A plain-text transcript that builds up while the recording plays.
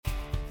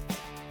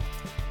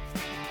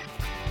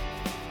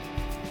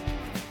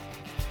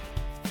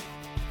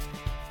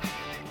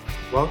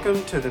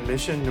Welcome to the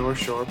Mission North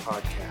Shore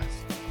podcast.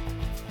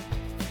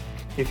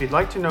 If you'd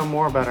like to know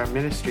more about our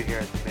ministry here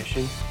at the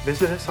Mission,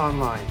 visit us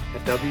online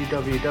at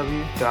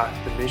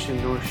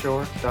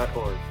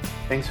www.themissionnorthshore.org.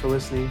 Thanks for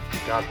listening.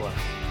 God bless.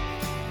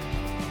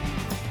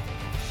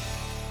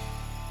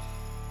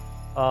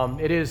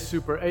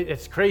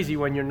 It's crazy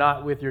when you're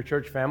not with your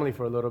church family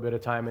for a little bit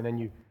of time and then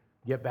you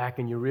get back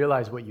and you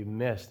realize what you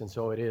missed. And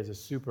so it's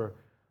super,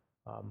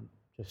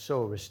 just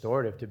so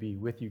restorative to be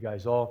with you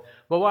guys all.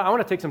 But I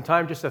want to take some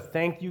time just to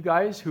thank you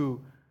guys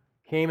who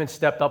came and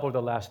stepped up over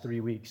the last 3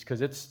 weeks, because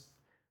it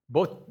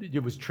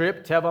was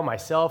Trip, Teva,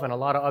 myself, and a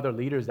lot of other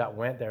leaders that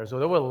went there. So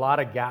there were a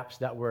lot of gaps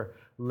that were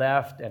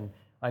left, and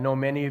I know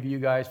many of you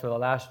guys for the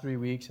last 3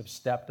 weeks have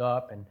stepped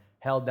up and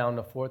held down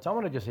the fort. So I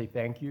want to just say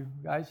thank you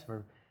guys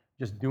for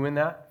just doing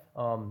that,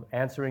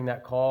 answering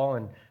that call.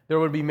 And there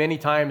would be many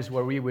times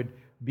where we would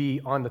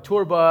be on the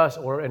tour bus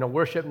or in a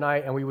worship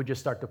night, and we would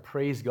just start to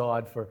praise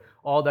God for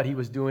all that He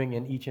was doing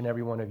in each and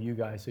every one of you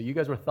guys. So you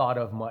guys were thought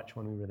of much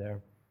when we were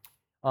there.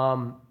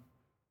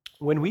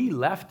 When we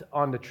left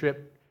on the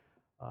trip,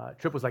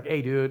 Trip was like,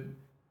 hey, dude,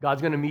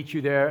 God's going to meet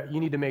you there. You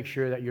need to make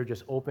sure that you're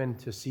just open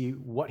to see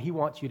what He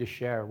wants you to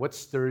share, what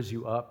stirs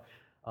you up,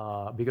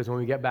 because when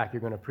we get back, you're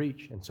going to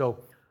preach. And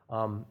so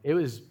it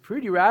was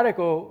pretty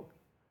radical.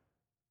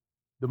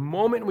 The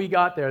moment we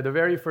got there, the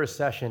very first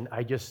session,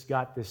 I just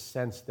got this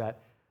sense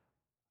that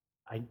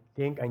I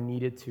think I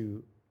needed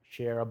to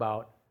share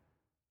about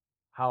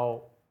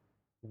how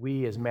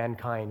we as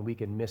mankind, we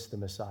can miss the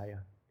Messiah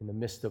in the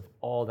midst of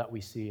all that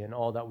we see and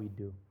all that we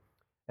do.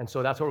 And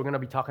so that's what we're going to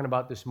be talking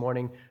about this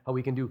morning, how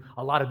we can do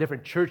a lot of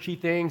different churchy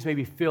things,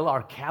 maybe fill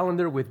our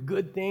calendar with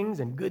good things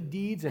and good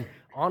deeds and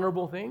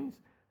honorable things,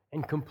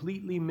 and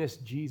completely miss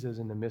Jesus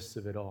in the midst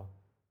of it all.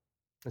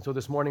 And so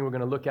this morning we're going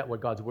to look at what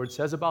God's Word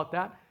says about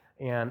that,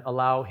 and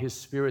allow His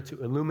Spirit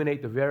to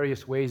illuminate the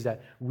various ways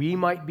that we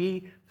might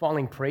be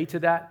falling prey to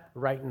that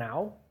right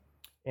now.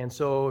 And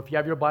so if you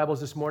have your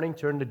Bibles this morning,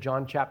 turn to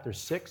John chapter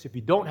 6. If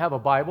you don't have a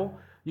Bible,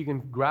 you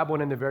can grab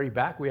one in the very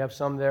back. We have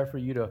some there for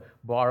you to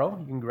borrow.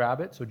 You can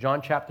grab it. So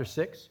John chapter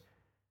 6.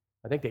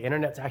 I think the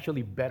internet's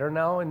actually better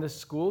now in this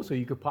school, so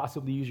you could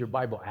possibly use your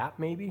Bible app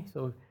maybe.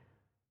 So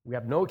we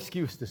have no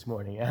excuse this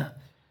morning, yeah?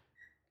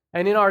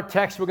 And in our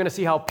text, we're going to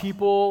see how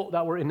people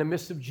that were in the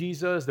midst of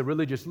Jesus, the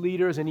religious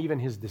leaders, and even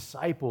His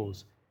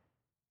disciples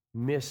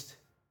missed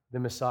the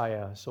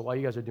Messiah. So while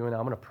you guys are doing that,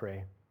 I'm going to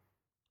pray.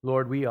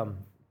 Lord, we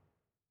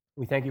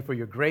thank You for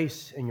Your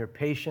grace and Your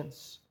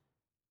patience.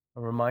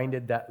 I'm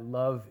reminded that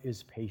love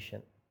is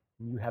patient,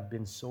 and You have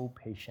been so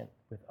patient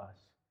with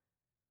us.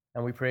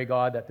 And we pray,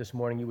 God, that this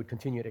morning You would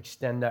continue to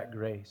extend that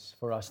grace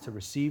for us to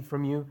receive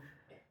from You,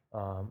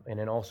 and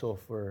then also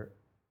for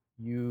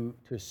You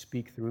to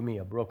speak through me,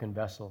 a broken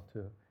vessel,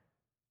 to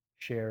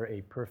share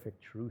a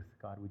perfect truth.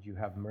 God, would You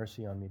have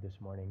mercy on me this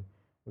morning?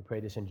 We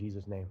pray this in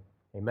Jesus' name.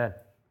 Amen.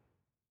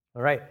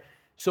 All right.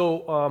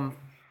 So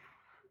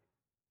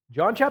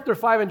John chapter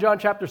 5 and John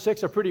chapter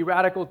 6 are pretty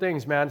radical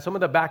things, man. Some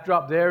of the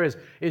backdrop there is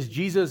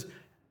Jesus,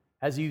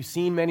 as you've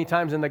seen many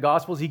times in the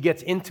Gospels, He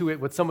gets into it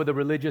with some of the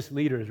religious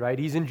leaders, right?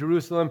 He's in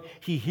Jerusalem.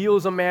 He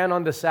heals a man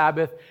on the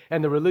Sabbath,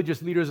 and the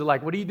religious leaders are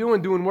like, what are you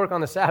doing work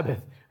on the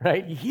Sabbath,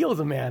 right? He heals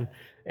a man.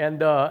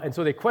 And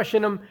so they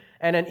question Him,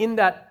 and then in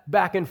that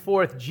back and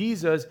forth,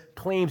 Jesus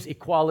claims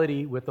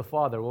equality with the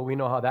Father. Well, we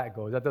know how that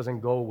goes. That doesn't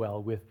go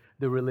well with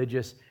the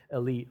religious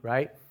elite,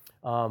 right?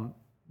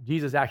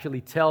 Jesus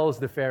actually tells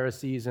the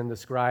Pharisees and the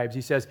scribes,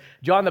 He says,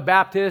 John the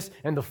Baptist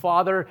and the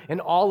Father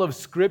and all of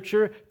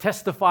Scripture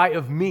testify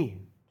of me.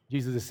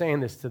 Jesus is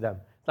saying this to them.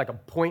 It's like a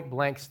point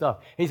blank stuff.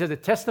 And He says,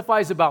 it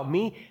testifies about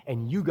me,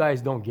 and you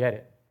guys don't get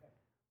it.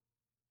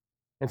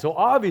 And so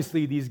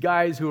obviously these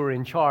guys who are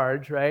in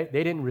charge, right,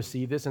 they didn't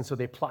receive this, and so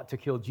they plot to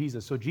kill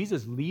Jesus. So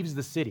Jesus leaves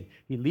the city.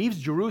 He leaves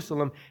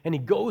Jerusalem, and He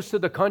goes to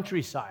the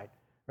countryside,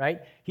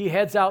 right? He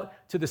heads out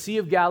to the Sea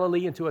of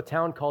Galilee into a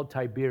town called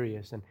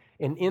Tiberias. And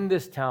in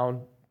this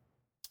town,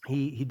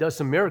 he does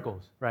some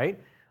miracles, right?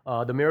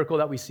 The miracle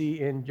that we see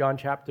in John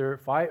chapter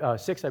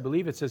 6, I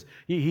believe, it says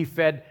he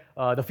fed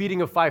the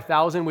feeding of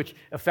 5,000, which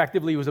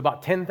effectively was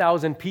about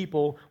 10,000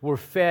 people were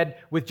fed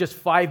with just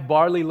 5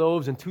 barley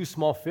loaves and 2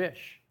 small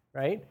fish.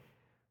 Right?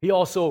 He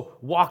also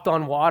walked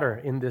on water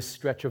in this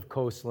stretch of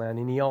coastland,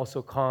 and He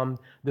also calmed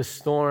the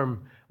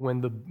storm when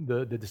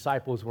the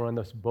disciples were on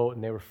this boat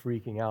and they were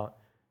freaking out.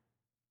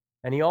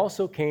 And He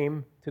also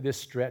came to this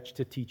stretch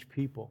to teach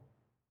people.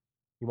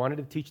 He wanted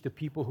to teach the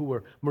people who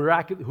were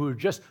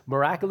just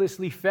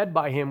miraculously fed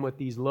by Him with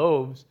these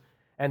loaves,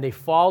 and they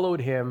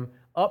followed Him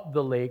up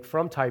the lake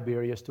from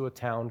Tiberias to a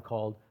town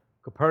called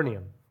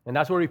Capernaum. And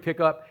that's where we pick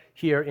up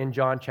here in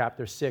John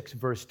chapter 6,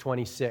 verse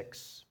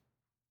 26.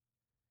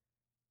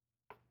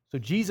 So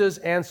Jesus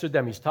answered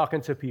them. He's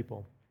talking to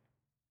people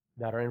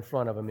that are in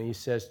front of Him. And He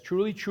says,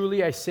 truly,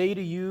 truly, I say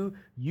to you,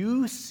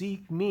 you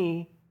seek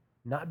Me,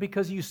 not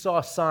because you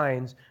saw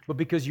signs, but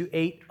because you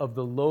ate of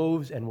the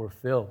loaves and were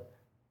filled.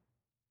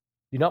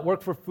 Do not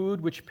work for food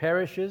which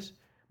perishes,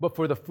 but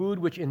for the food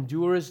which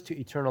endures to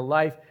eternal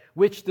life,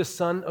 which the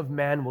Son of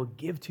Man will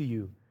give to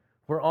you.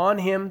 for on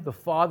him the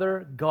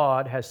Father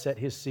God has set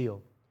his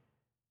seal.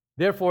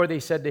 Therefore they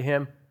said to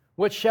him,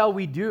 what shall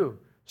we do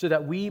so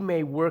that we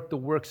may work the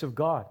works of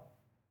God?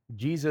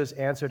 Jesus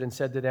answered and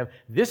said to them,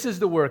 this is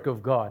the work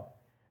of God,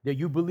 that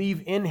you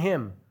believe in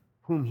him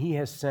whom he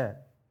has sent.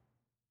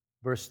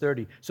 Verse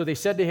 30, so they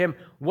said to him,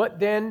 what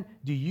then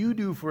do you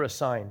do for a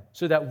sign,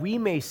 so that we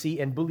may see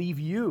and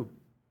believe you?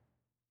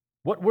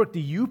 What work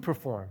do you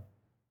perform?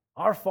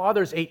 Our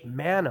fathers ate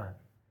manna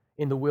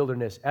in the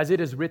wilderness. As it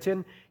is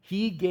written,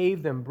 he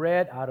gave them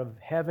bread out of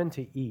heaven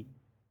to eat.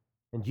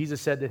 And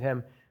Jesus said to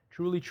him,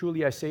 truly,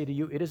 truly, I say to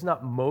you, it is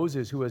not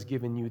Moses who has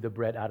given you the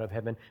bread out of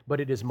heaven, but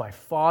it is my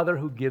Father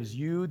who gives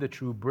you the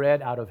true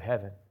bread out of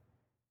heaven.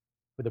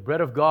 For the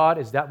bread of God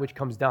is that which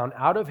comes down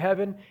out of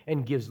heaven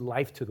and gives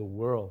life to the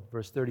world.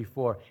 Verse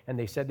 34, and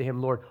they said to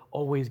him, Lord,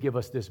 always give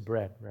us this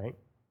bread, right?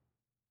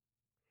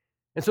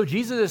 And so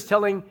Jesus is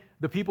telling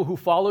the people who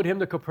followed him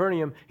to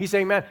Capernaum, he's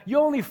saying, man, you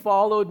only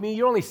followed me,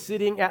 you're only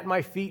sitting at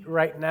my feet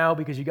right now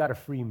because you got a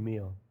free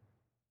meal.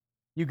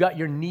 You got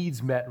your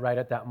needs met right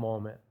at that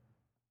moment.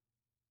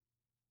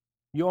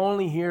 You're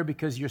only here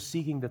because you're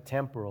seeking the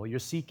temporal. You're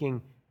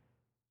seeking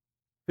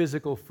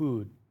physical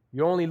food.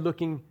 You're only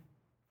looking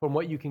for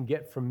what you can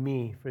get from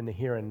me from the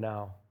here and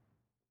now.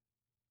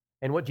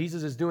 And what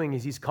Jesus is doing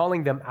is he's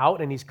calling them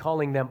out and he's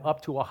calling them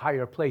up to a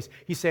higher place.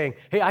 He's saying,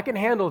 hey, I can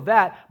handle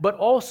that, but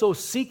also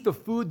seek the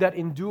food that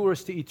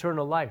endures to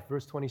eternal life.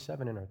 Verse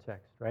 27 in our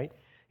text, right?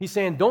 He's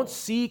saying, don't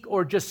seek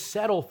or just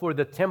settle for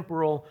the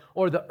temporal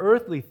or the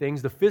earthly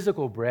things, the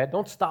physical bread.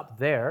 Don't stop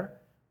there.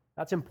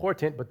 That's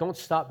important, but don't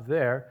stop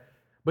there.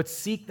 But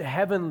seek the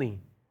heavenly,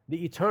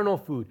 the eternal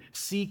food.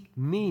 Seek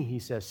me, he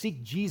says.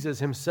 Seek Jesus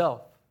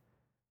himself.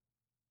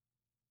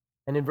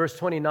 And in verse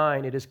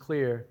 29, it is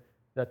clear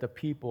that the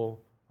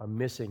people are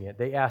missing it.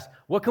 They ask,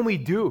 what can we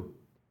do?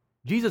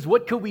 Jesus,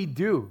 what can we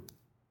do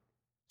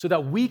so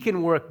that we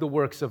can work the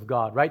works of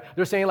God, right?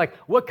 They're saying, like,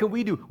 what can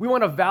we do? We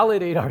want to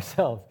validate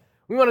ourselves.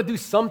 We want to do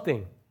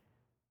something.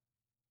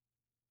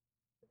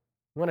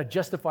 We want to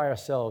justify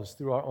ourselves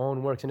through our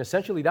own works. And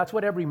essentially, that's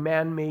what every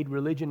man-made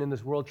religion in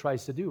this world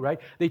tries to do, right?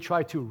 They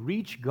try to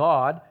reach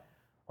God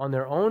on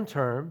their own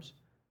terms,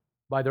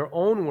 by their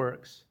own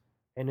works,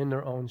 and in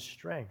their own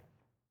strength.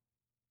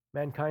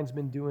 Mankind's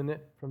been doing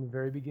it from the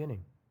very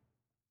beginning.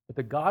 But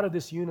the God of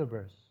this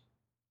universe,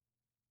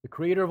 the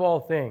creator of all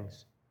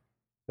things,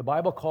 the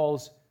Bible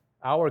calls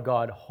our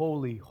God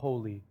holy,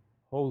 holy,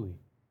 holy.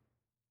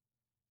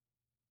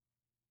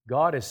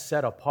 God is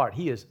set apart.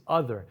 He is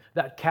other.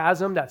 That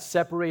chasm that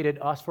separated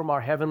us from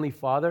our Heavenly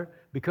Father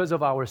because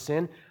of our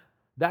sin,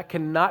 that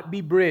cannot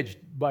be bridged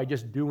by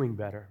just doing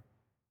better.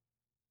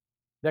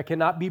 That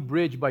cannot be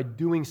bridged by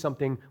doing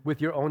something with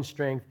your own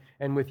strength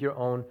and with your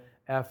own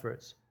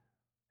efforts.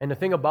 And the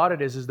thing about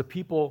it is the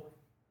people,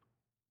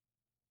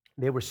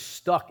 they were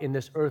stuck in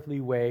this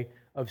earthly way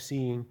of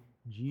seeing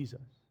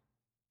Jesus.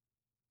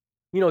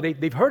 You know,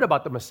 they've heard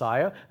about the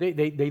Messiah.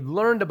 They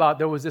learned about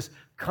there was this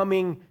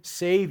coming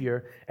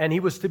Savior, and he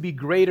was to be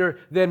greater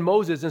than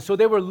Moses. And so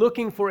they were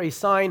looking for a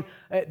sign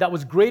that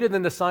was greater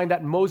than the sign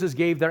that Moses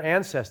gave their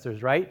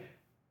ancestors, right?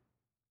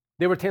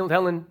 They were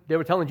telling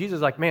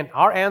Jesus, like, man,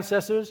 our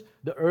ancestors,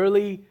 the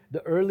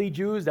early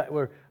Jews that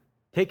were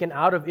taken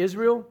out of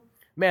Israel,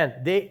 man,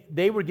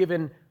 they were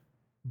given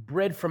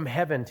bread from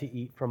heaven to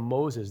eat from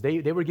Moses.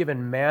 They were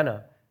given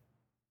manna.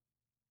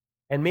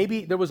 And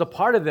maybe there was a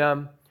part of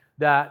them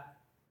that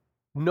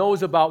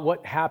knows about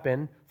what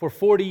happened. For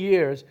 40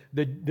 years,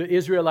 the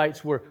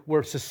Israelites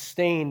were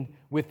sustained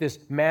with this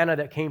manna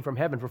that came from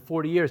heaven for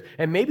 40 years.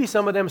 And maybe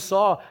some of them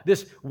saw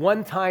this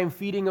one-time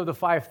feeding of the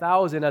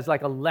 5,000 as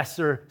like a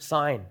lesser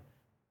sign,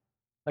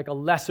 like a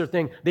lesser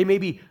thing.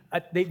 They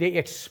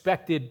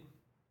expected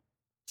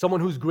someone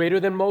who's greater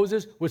than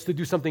Moses was to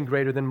do something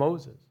greater than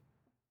Moses.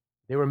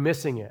 They were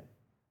missing it.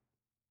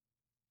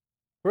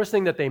 First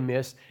thing that they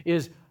missed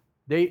is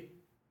it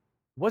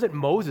wasn't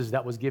Moses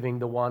that was giving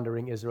the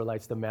wandering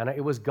Israelites the manna.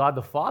 It was God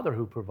the Father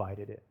who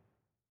provided it.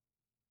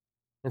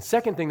 And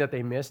second thing that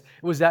they missed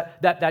was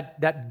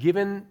that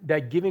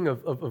giving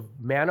of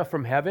manna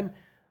from heaven,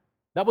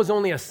 that was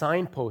only a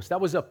signpost.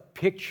 That was a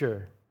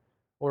picture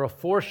or a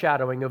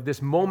foreshadowing of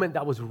this moment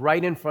that was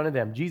right in front of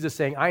them. Jesus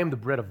saying, I am the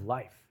bread of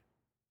life.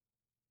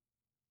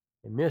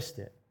 They missed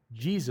it.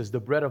 Jesus, the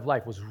bread of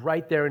life, was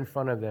right there in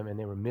front of them, and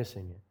they were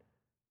missing it.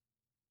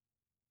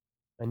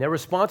 And their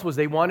response was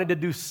they wanted to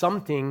do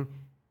something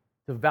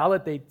to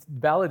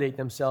validate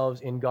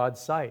themselves in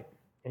God's sight.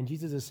 And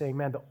Jesus is saying,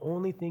 man, the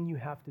only thing you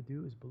have to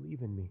do is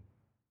believe in me.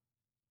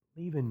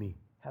 Believe in me.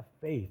 Have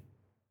faith.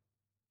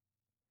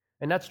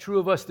 And that's true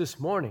of us this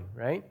morning,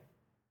 right?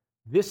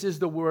 This is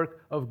the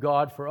work of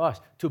God for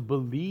us, to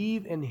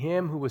believe in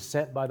him who was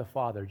sent by the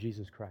Father,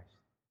 Jesus Christ.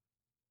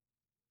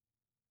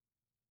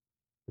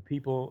 The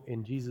people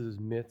in Jesus'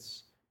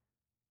 midst,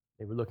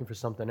 they were looking for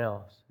something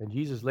else. And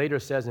Jesus later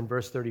says in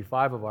verse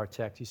 35 of our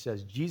text, he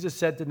says, Jesus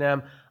said to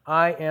them,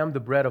 I am the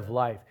bread of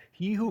life.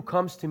 He who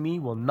comes to me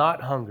will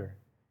not hunger,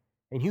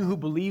 and he who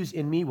believes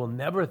in me will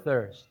never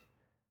thirst.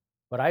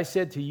 But I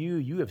said to you,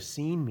 you have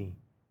seen me,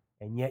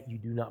 and yet you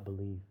do not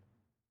believe.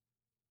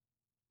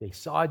 They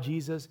saw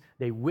Jesus.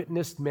 They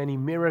witnessed many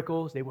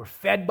miracles. They were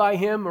fed by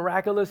him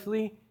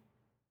miraculously.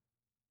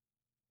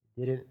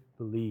 Didn't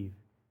believe.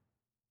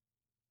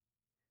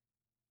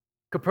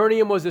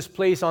 Capernaum was this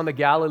place on the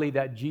Galilee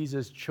that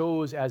Jesus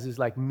chose as his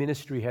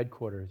ministry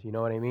headquarters. You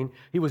know what I mean?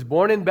 He was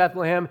born in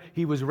Bethlehem.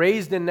 He was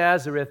raised in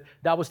Nazareth.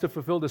 That was to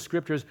fulfill the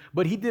scriptures.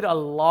 But he did a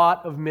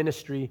lot of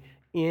ministry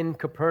in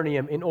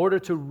Capernaum in order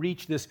to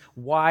reach this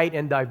wide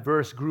and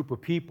diverse group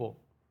of people.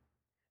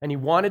 And he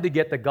wanted to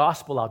get the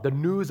gospel out, the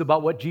news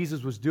about what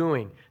Jesus was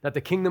doing, that the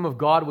kingdom of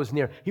God was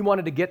near. He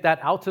wanted to get that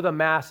out to the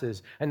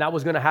masses, and that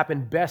was going to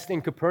happen best in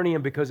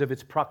Capernaum because of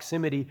its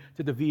proximity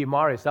to the Via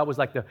Maris. That was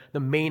the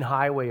main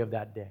highway of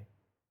that day.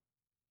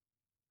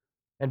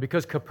 And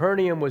because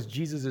Capernaum was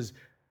Jesus'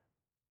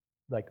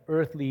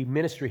 earthly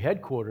ministry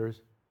headquarters,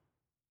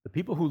 the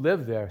people who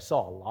lived there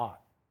saw a lot.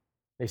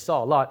 They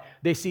saw a lot.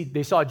 They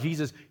saw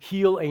Jesus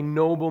heal a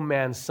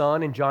nobleman's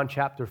son in John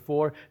chapter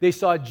 4. They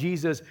saw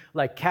Jesus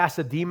cast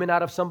a demon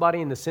out of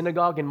somebody in the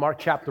synagogue in Mark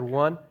chapter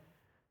 1.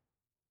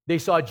 They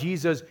saw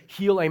Jesus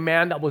heal a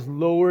man that was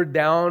lowered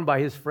down by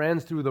his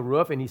friends through the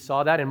roof, and he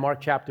saw that in Mark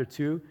chapter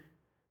 2.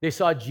 They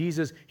saw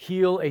Jesus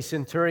heal a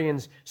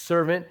centurion's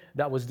servant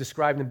that was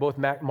described in both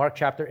Matthew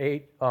chapter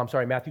 8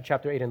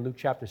 and Luke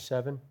chapter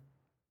 7.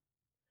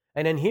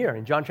 And then here,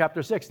 in John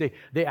chapter 6,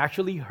 they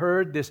actually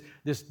heard this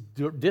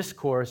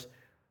discourse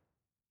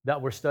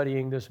that we're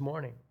studying this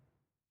morning.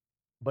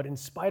 But in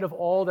spite of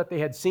all that they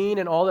had seen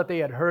and all that they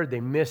had heard, they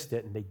missed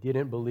it and they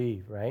didn't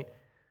believe, right?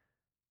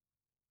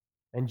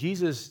 And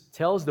Jesus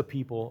tells the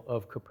people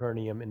of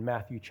Capernaum in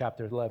Matthew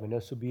chapter 11,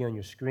 this will be on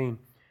your screen.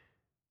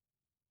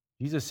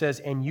 Jesus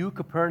says, "And you,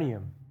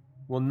 Capernaum,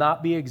 will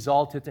not be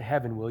exalted to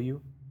heaven, will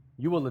you?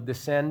 You will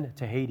descend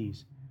to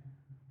Hades.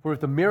 For if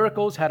the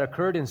miracles had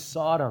occurred in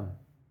Sodom,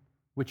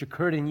 which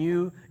occurred in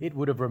you, it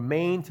would have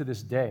remained to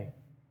this day."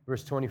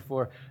 Verse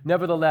 24,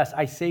 "Nevertheless,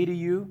 I say to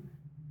you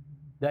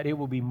that it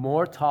will be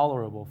more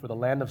tolerable for the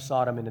land of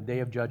Sodom in the day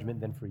of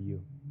judgment than for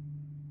you."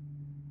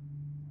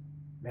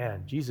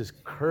 Man, Jesus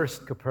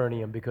cursed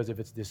Capernaum because of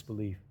its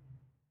disbelief.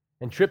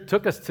 And Tripp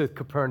took us to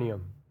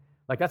Capernaum.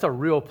 That's a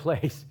real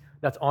place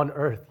that's on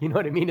earth. You know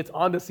what I mean? It's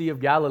on the Sea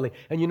of Galilee.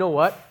 And you know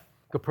what?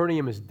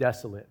 Capernaum is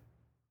desolate.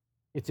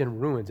 It's in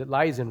ruins. It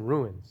lies in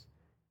ruins.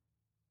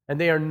 And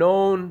they are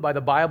known by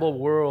the Bible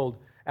world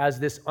as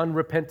this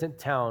unrepentant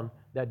town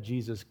that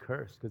Jesus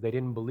cursed because they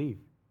didn't believe.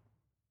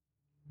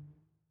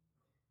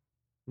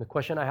 And the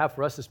question I have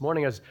for us this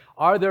morning is,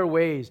 are there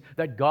ways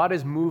that God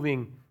is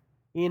moving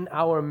in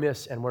our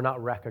midst and we're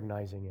not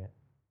recognizing it?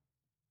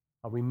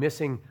 Are we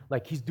missing,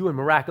 he's doing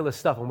miraculous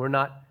stuff and we're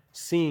not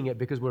seeing it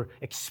because we're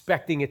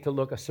expecting it to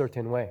look a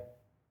certain way?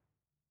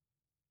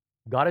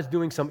 God is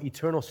doing some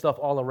eternal stuff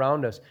all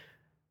around us.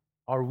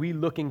 Are we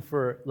looking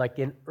for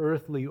an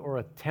earthly or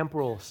a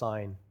temporal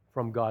sign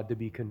from God to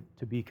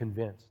be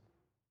convinced?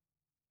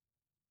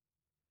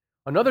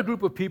 Another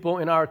group of people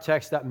in our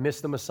text that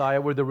missed the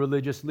Messiah were the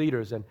religious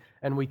leaders,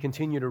 and we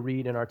continue to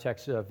read in our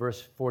text,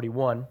 verse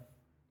 41.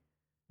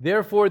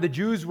 "Therefore the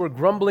Jews were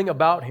grumbling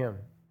about him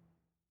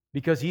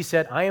because he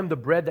said, 'I am the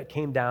bread that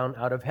came down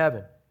out of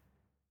heaven.'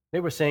 They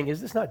were saying,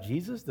 'Is this not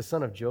Jesus, the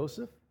son of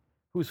Joseph,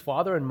 whose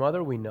father and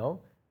mother we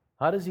know?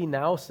 How does he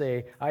now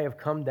say, 'I have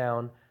come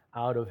down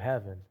out of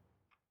heaven?'"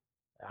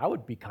 I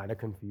would be kind of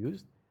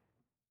confused.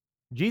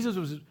 Jesus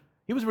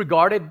was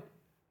regarded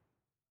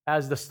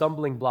as the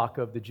stumbling block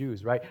of the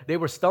Jews, right? They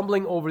were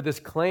stumbling over this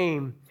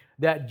claim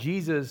that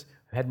Jesus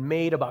had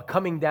made about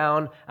coming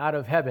down out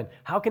of heaven.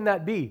 How can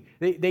that be?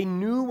 They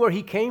knew where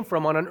he came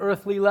from on an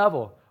earthly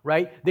level,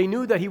 right? They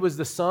knew that he was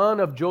the son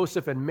of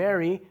Joseph and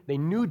Mary. They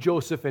knew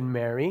Joseph and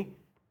Mary.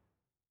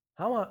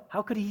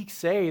 How could he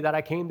say that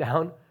I came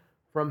down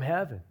from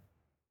heaven?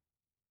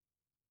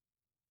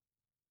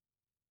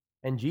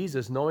 And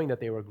Jesus, knowing that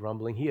they were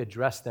grumbling, he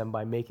addressed them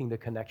by making the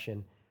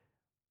connection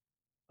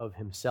of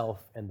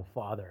himself and the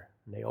Father.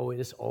 And they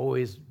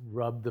always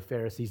rubbed the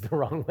Pharisees the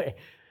wrong way,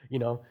 you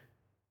know.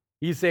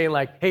 He's saying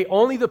hey,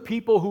 only the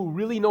people who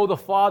really know the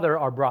Father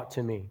are brought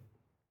to me.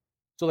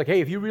 So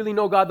hey, if you really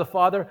know God the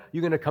Father,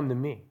 you're going to come to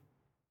me.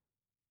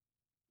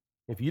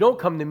 If you don't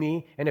come to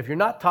me, and if you're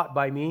not taught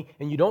by me,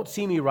 and you don't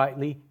see me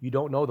rightly, you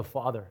don't know the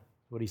Father.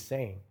 That's what he's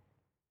saying.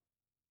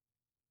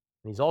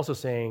 And he's also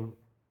saying,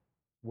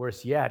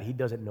 worse yet, he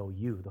doesn't know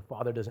you. The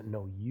Father doesn't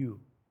know you.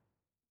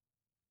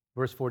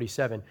 Verse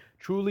 47,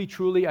 "Truly,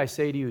 truly, I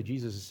say to you,"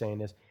 Jesus is saying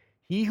this,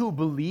 "he who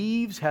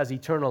believes has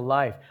eternal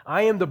life.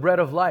 I am the bread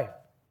of life.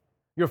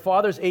 Your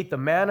fathers ate the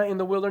manna in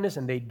the wilderness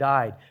and they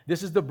died.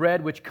 This is the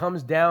bread which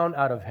comes down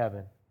out of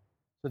heaven,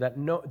 so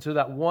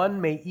that one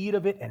may eat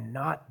of it and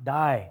not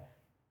die."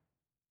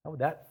 How would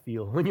that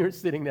feel when you're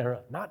sitting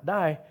there? Not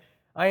die.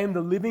 "I am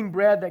the living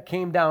bread that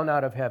came down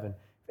out of heaven.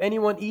 If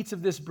anyone eats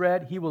of this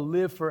bread, he will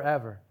live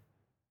forever.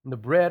 And the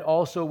bread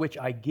also which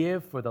I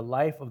give for the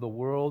life of the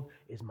world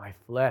is my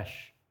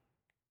flesh."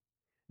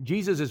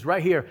 Jesus is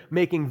right here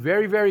making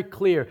very, very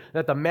clear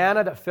that the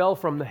manna that fell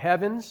from the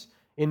heavens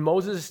in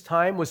Moses'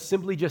 time was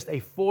simply just a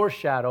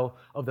foreshadow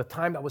of the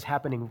time that was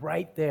happening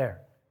right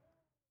there.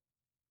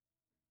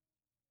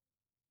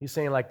 He's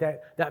saying like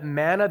that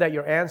manna that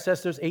your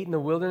ancestors ate in the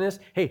wilderness,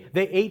 hey,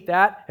 they ate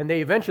that and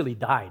they eventually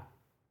died.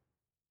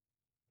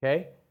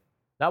 Okay?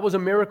 That was a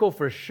miracle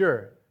for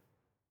sure.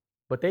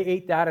 But they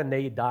ate that and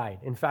they died.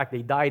 In fact,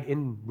 they died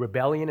in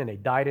rebellion and they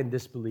died in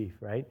disbelief,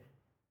 right?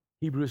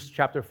 Hebrews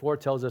chapter 4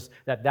 tells us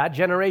that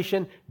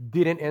generation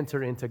didn't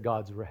enter into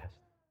God's rest.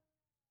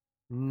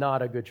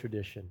 Not a good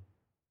tradition.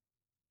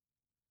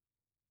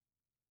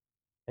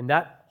 And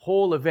that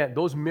whole event,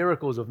 those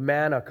miracles of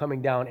manna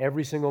coming down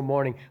every single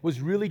morning, was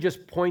really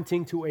just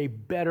pointing to a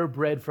better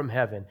bread from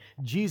heaven.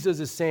 Jesus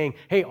is saying,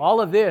 hey,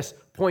 all of this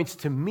points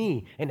to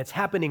me, and it's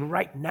happening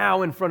right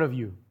now in front of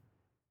you.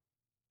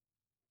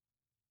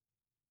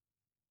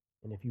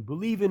 And if you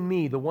believe in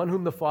me, the one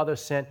whom the Father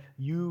sent,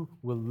 you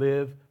will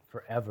live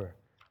forever.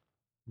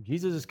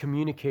 Jesus is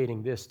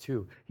communicating this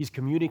too. He's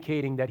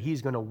communicating that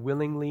he's going to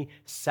willingly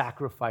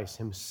sacrifice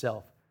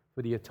himself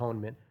for the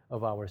atonement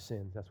of our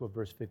sins. That's what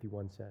verse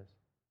 51 says.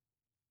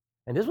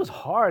 And this was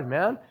hard,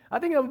 man. I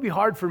think that would be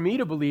hard for me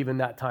to believe in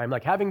that time.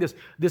 Like having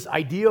this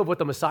idea of what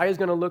the Messiah is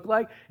going to look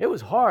like, it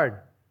was hard.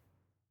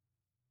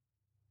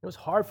 It was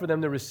hard for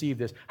them to receive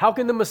this. How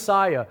can the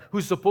Messiah,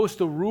 who's supposed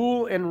to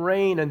rule and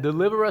reign and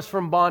deliver us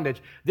from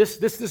bondage,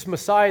 this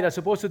Messiah that's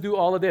supposed to do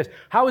all of this,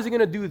 how is he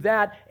going to do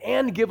that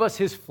and give us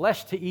his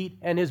flesh to eat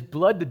and his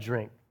blood to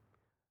drink?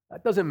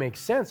 That doesn't make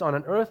sense on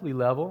an earthly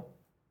level.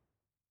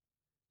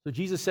 So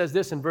Jesus says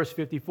this in verse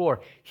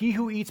 54, he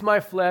who eats my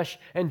flesh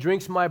and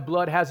drinks my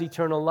blood has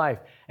eternal life,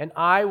 and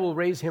I will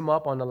raise him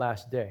up on the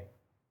last day.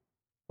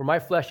 For my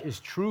flesh is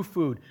true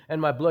food, and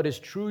my blood is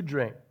true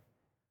drink.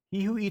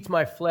 He who eats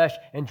my flesh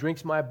and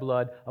drinks my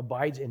blood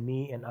abides in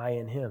me, and I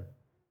in him.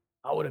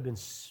 I would have been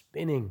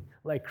spinning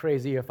like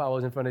crazy if I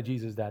was in front of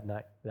Jesus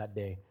that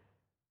day.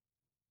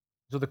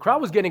 So the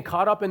crowd was getting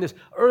caught up in this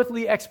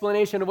earthly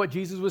explanation of what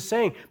Jesus was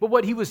saying. But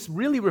what he was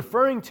really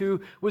referring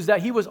to was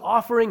that he was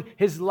offering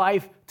his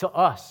life to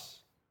us.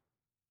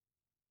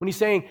 When he's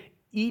saying,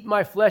 eat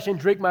my flesh and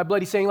drink my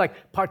blood, he's saying,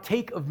 like,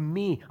 partake of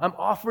me. I'm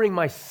offering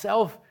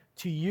myself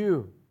to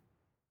you.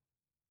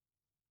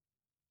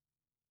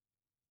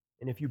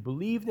 And if you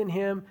believed in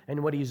him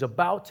and what he's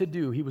about to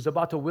do, he was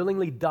about to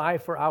willingly die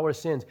for our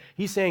sins.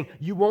 He's saying,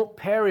 you won't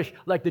perish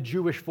like the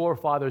Jewish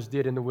forefathers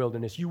did in the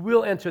wilderness. You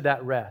will enter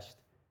that rest.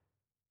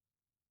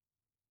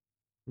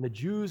 And the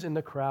Jews in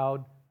the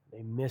crowd,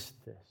 they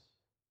missed this.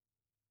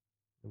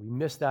 And we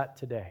miss that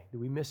today. Do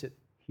we miss it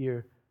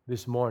here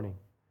this morning?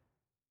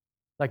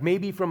 Like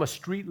maybe from a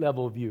street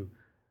level view.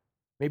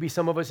 Maybe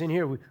some of us in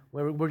here,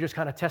 we're just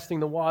kind of testing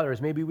the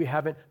waters. Maybe we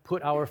haven't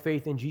put our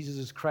faith in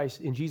Jesus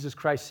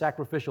Christ's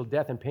sacrificial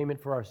death and payment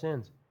for our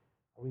sins.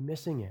 Are we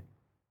missing it?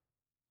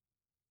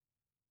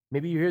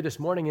 Maybe you're here this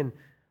morning and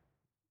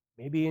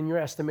maybe in your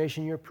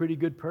estimation, you're a pretty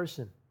good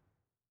person.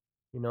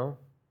 You know?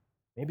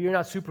 Maybe you're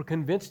not super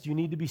convinced you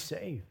need to be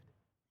saved.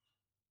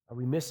 Are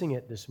we missing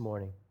it this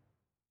morning?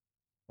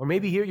 Or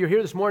maybe you're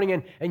here this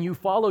morning and you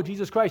follow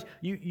Jesus Christ.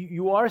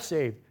 You are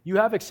saved. You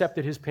have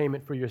accepted his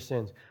payment for your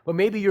sins. But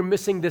maybe you're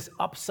missing this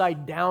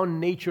upside down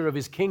nature of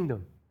his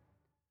kingdom.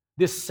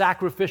 This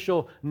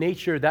sacrificial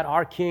nature that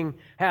our King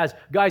has.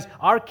 Guys,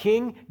 our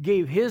King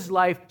gave his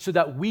life so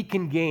that we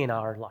can gain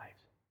our lives.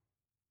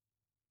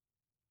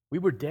 We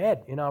were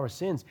dead in our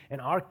sins,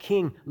 and our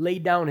King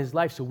laid down his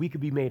life so we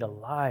could be made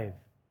alive.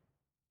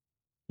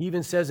 He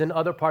even says in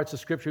other parts of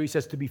Scripture, he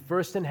says, to be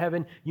first in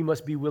heaven, you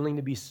must be willing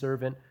to be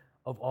servant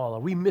of all. Are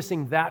we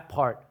missing that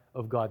part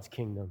of God's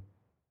kingdom?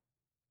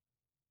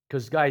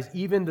 Because, guys,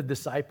 even the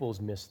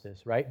disciples missed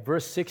this, right?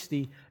 Verse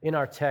 60 in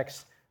our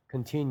text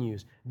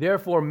continues.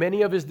 Therefore,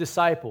 many of his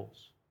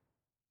disciples,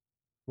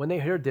 when they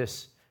heard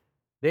this,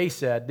 they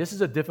said, this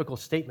is a difficult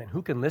statement.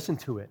 Who can listen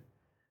to it?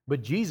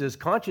 But Jesus,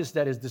 conscious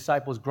that his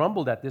disciples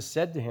grumbled at this,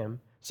 said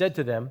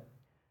to them,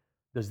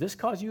 does this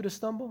cause you to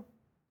stumble?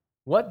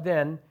 What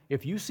then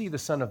if you see the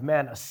Son of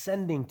Man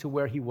ascending to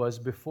where he was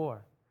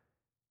before?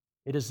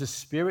 It is the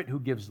Spirit who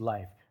gives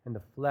life, and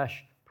the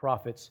flesh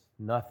profits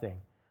nothing.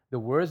 The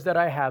words that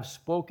I have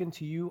spoken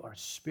to you are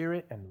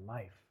spirit and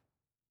life.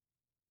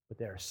 But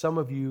there are some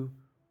of you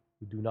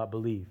who do not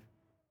believe.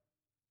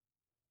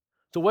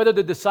 So whether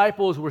the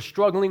disciples were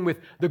struggling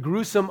with the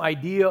gruesome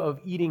idea of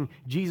eating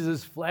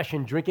Jesus' flesh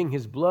and drinking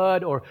his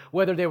blood, or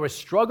whether they were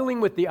struggling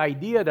with the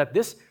idea that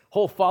this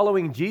whole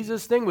following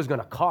Jesus thing was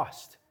going to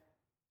cost,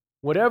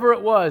 whatever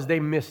it was, they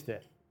missed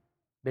it.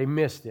 They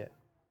missed it.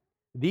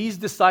 These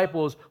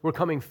disciples were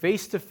coming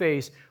face to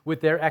face with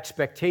their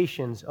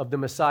expectations of the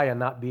Messiah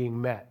not being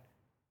met,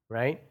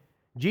 right?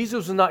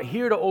 Jesus was not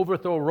here to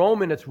overthrow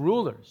Rome and its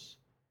rulers.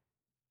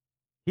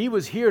 He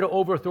was here to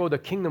overthrow the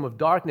kingdom of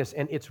darkness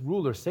and its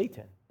ruler,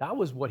 Satan. That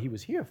was what he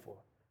was here for.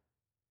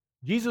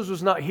 Jesus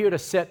was not here to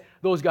set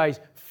those guys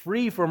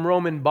free from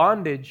Roman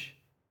bondage,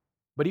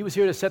 but he was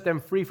here to set them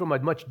free from a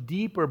much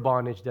deeper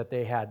bondage that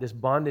they had, this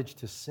bondage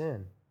to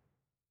sin.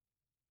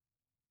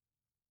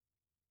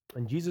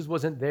 And Jesus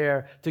wasn't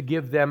there to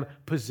give them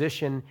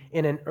position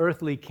in an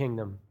earthly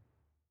kingdom,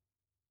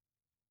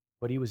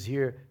 but he was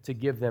here to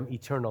give them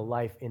eternal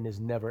life in his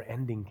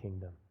never-ending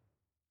kingdom.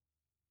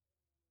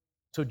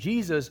 So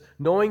Jesus,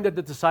 knowing that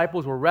the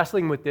disciples were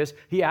wrestling with this,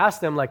 he asked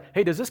them like,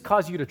 hey, does this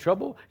cause you to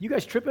trouble? You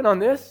guys tripping on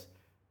this?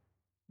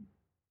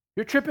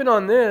 You're tripping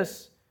on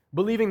this,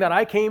 believing that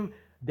I came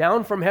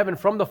down from heaven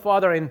from the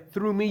Father and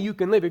through me you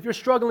can live. If you're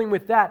struggling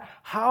with that,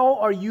 how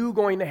are you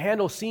going to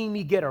handle seeing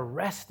me get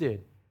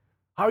arrested?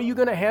 How are you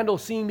going to handle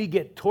seeing me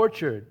get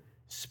tortured,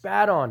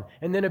 spat on,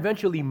 and then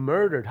eventually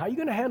murdered? How are you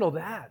going to handle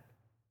that?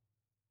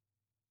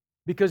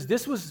 Because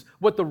this was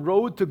what the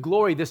road to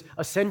glory, this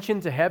ascension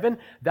to heaven,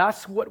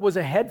 that's what was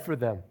ahead for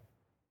them,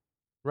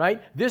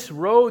 right? This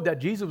road that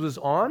Jesus was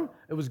on,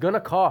 it was going to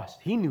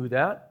cost. He knew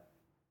that.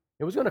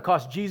 It was going to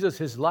cost Jesus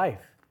his life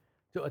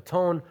to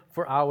atone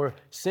for our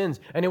sins.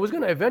 And it was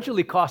going to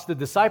eventually cost the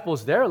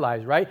disciples their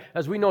lives, right?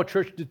 As we know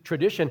church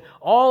tradition,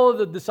 all of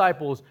the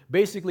disciples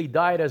basically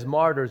died as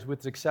martyrs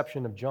with the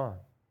exception of John.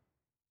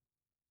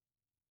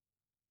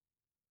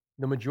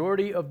 The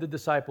majority of the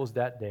disciples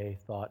that day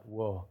thought,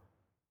 whoa,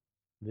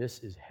 this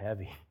is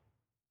heavy.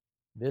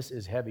 This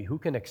is heavy. Who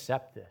can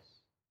accept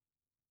this?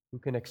 Who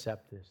can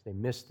accept this? They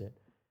missed it.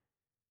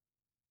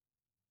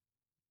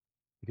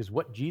 Because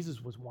what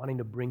Jesus was wanting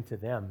to bring to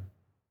them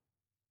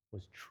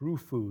was true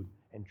food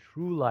and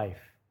true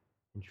life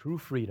and true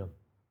freedom.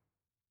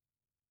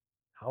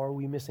 How are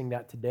we missing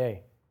that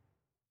today?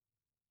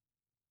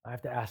 I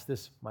have to ask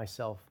this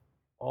myself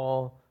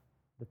all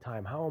the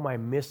time. How am I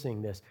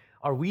missing this?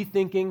 Are we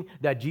thinking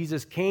that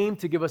Jesus came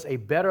to give us a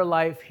better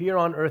life here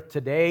on earth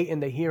today in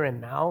the here and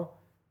now?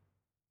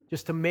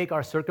 Just to make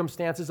our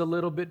circumstances a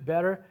little bit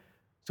better?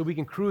 So we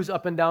can cruise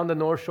up and down the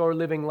North Shore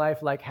living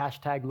life like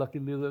hashtag lucky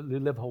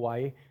live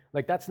Hawaii?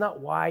 Like that's not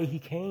why he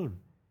came.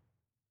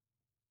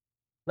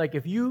 Like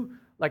if you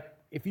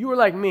were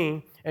like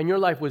me and your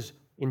life was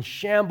in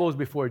shambles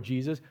before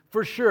Jesus,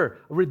 for sure,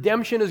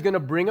 redemption is going to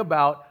bring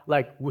about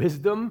like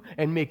wisdom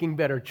and making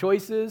better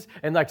choices,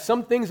 and like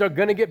some things are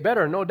going to get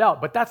better, no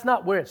doubt, but that's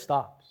not where it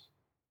stops.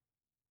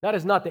 That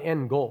is not the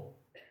end goal.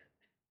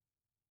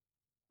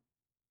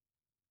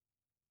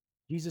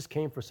 Jesus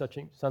came for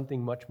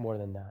something much more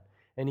than that,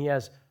 and he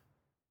has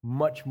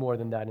much more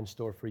than that in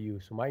store for you.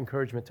 So my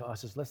encouragement to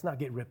us is let's not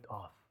get ripped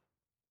off.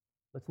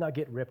 Let's not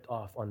get ripped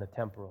off on the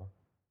temporal.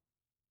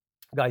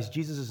 Guys,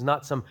 Jesus is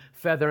not some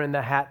feather in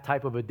the hat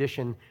type of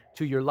addition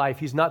to your life.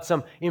 He's not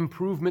some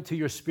improvement to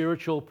your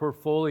spiritual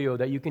portfolio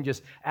that you can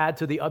just add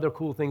to the other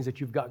cool things that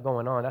you've got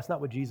going on. That's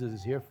not what Jesus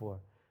is here for.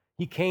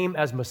 He came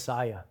as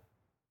Messiah.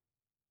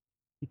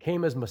 He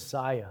came as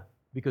Messiah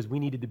because we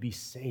needed to be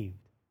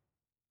saved.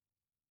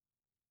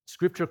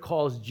 Scripture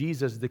calls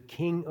Jesus the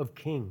King of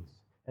Kings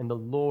and the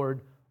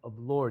Lord of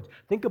Lords.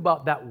 Think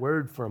about that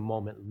word for a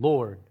moment,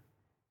 Lord.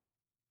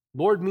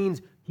 Lord means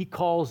he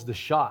calls the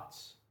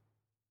shots.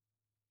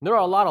 There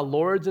are a lot of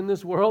lords in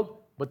this world,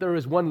 but there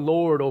is one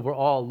Lord over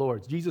all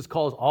lords. Jesus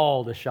calls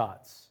all the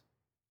shots.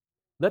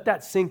 Let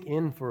that sink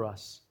in for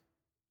us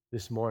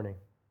this morning.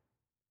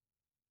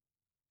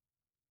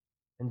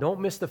 And don't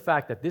miss the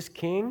fact that this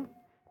king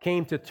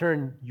came to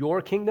turn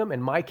your kingdom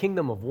and my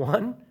kingdom of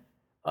one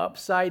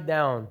upside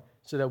down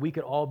so that we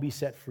could all be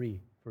set free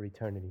for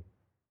eternity.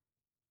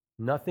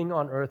 Nothing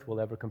on earth will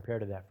ever compare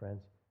to that,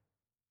 friends.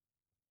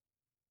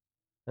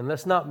 And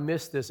let's not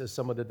miss this as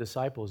some of the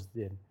disciples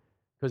did.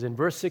 Because in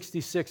verse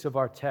 66 of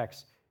our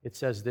text, it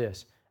says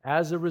this,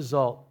 as a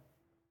result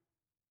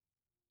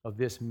of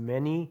this,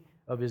 many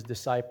of his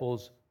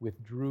disciples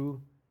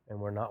withdrew and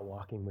were not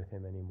walking with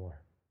him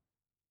anymore.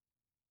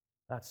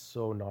 That's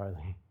so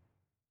gnarly.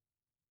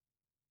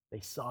 They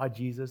saw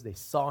Jesus. They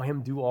saw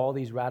him do all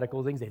these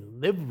radical things. They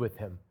lived with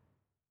him.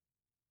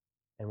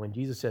 And when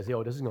Jesus says,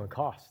 yo, this is going to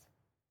cost,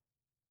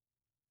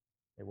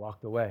 they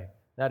walked away.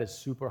 That is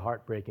super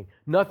heartbreaking.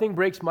 Nothing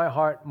breaks my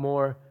heart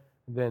more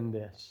than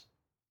this.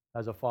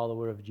 As a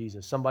follower of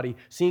Jesus.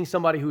 Seeing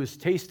somebody who has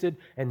tasted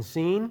and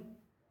seen,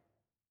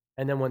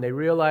 and then when they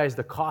realize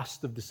the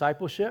cost of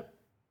discipleship,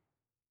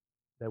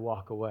 they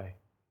walk away.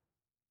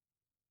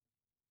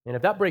 And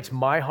if that breaks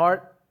my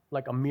heart,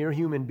 like a mere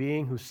human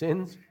being who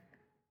sins,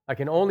 I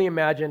can only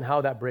imagine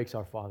how that breaks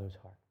our Father's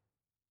heart.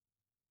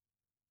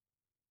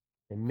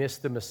 They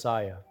missed the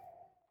Messiah.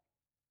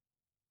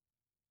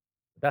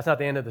 That's not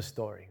the end of the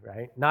story,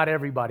 right? Not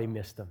everybody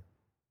missed him.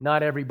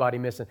 Not everybody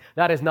missing.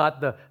 That is not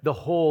the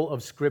whole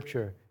of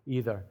Scripture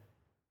either.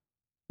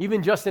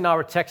 Even just in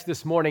our text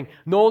this morning,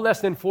 no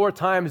less than 4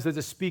 times does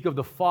it speak of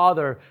the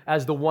Father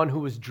as the one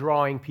who is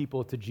drawing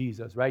people to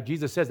Jesus, right?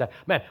 Jesus says that,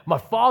 man, my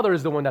Father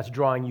is the one that's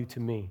drawing you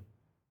to me.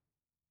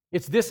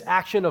 It's this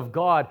action of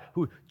God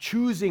who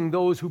choosing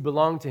those who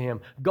belong to him,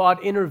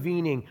 God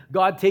intervening,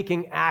 God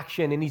taking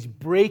action, and he's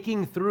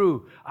breaking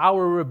through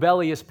our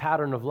rebellious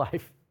pattern of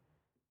life.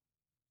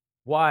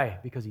 Why?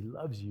 Because he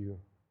loves you.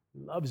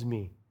 He loves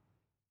me.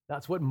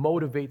 That's what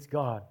motivates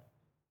God.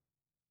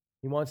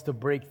 He wants to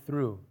break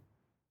through.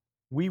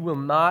 We will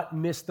not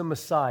miss the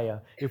Messiah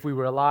if we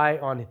rely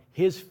on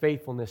his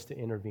faithfulness to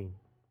intervene.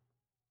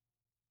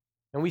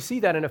 And we see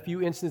that in a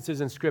few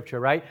instances in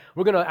Scripture, right?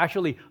 We're going to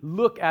actually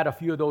look at a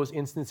few of those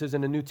instances in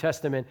the New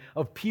Testament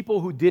of people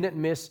who didn't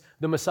miss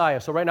the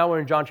Messiah. So right now we're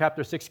in John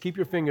chapter 6. Keep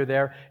your finger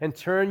there and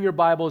turn your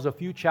Bibles a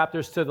few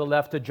chapters to the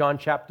left to John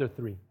chapter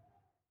 3.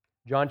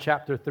 John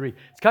chapter 3.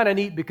 It's kind of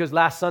neat because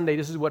last Sunday,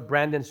 this is what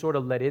Brandon sort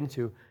of led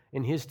into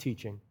in his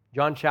teaching.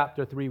 John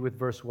chapter 3 with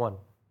verse 1.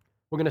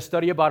 We're going to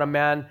study about a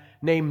man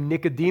named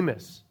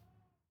Nicodemus.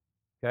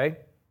 Okay?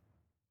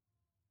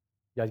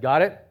 You guys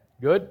got it?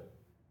 Good?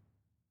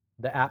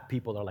 The app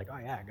people are like, oh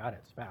yeah, I got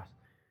it. It's fast.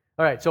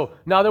 All right, so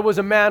now there was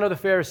a man of the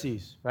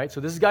Pharisees, right? So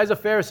this guy's a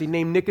Pharisee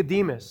named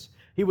Nicodemus.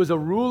 He was a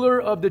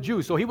ruler of the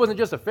Jews. So he wasn't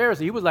just a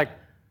Pharisee. He was like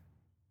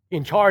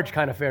in charge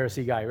kind of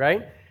Pharisee guy,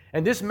 right?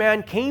 And this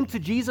man came to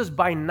Jesus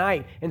by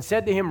night and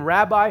said to him,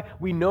 Rabbi,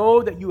 we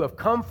know that you have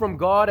come from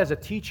God as a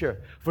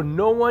teacher, for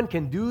no one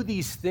can do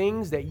these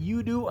things that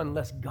you do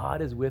unless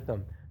God is with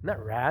him. Isn't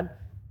that rad?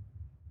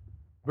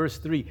 Verse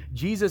 3,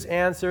 Jesus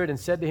answered and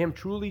said to him,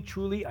 Truly,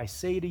 truly, I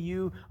say to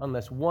you,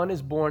 unless one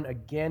is born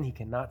again, he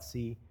cannot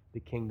see the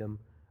kingdom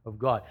of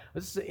God.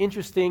 This is an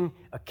interesting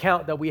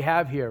account that we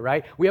have here,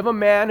 right? We have a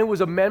man who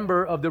was a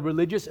member of the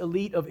religious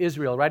elite of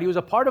Israel, right? He was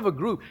a part of a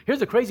group. Here's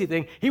the crazy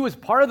thing. He was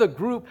part of the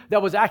group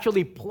that was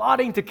actually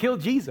plotting to kill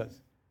Jesus.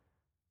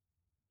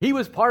 He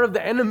was part of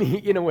the enemy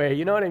in a way,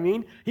 you know what I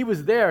mean? He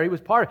was there. He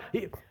was part.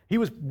 He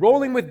was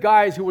rolling with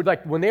guys who were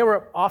like, when they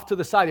were off to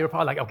the side, they were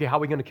probably like, okay, how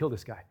are we going to kill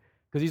this guy?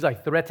 Because he's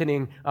like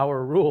threatening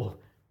our rule.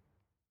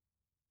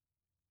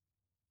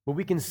 But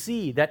we can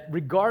see that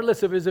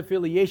regardless of his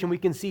affiliation, we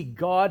can see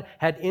God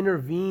had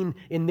intervened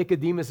in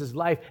Nicodemus'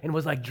 life and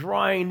was like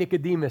drawing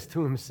Nicodemus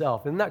to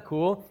himself. Isn't that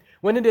cool?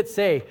 When did it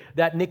say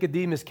that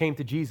Nicodemus came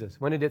to Jesus?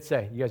 When did it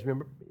say? You guys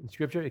remember in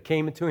Scripture? It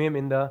came to him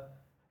in the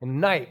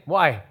night.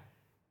 Why?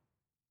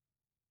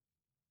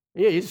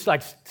 Yeah, he's just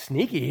like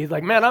sneaky. He's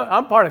like, man,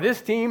 I'm part of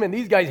this team, and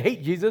these guys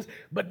hate Jesus,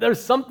 but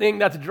there's something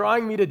that's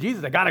drawing me to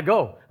Jesus. I got to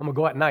go. I'm going to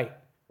go at night,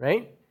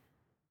 right?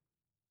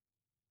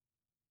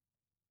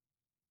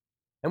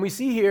 And we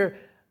see here,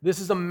 this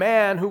is a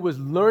man who was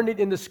learned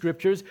in the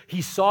Scriptures.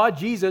 He saw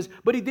Jesus,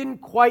 but he didn't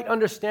quite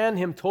understand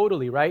him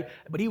totally, right?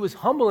 But he was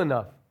humble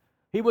enough.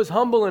 He was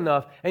humble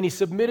enough, and he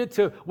submitted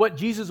to what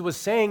Jesus was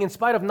saying in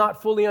spite of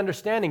not fully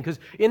understanding. Because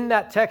in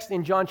that text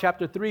in John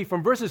chapter 3,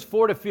 from verses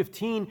 4 to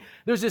 15,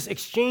 there's this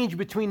exchange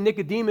between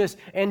Nicodemus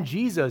and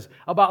Jesus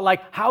about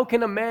like, how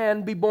can a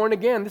man be born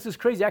again? This is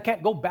crazy. I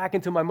can't go back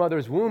into my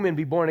mother's womb and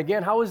be born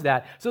again. How is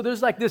that? So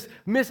there's like this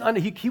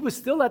he was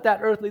still at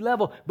that earthly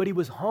level, but he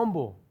was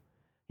humble.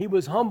 He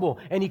was humble,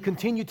 and he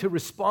continued to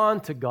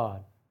respond to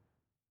God.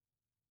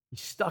 He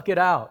stuck it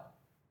out.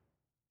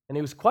 And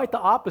it was quite the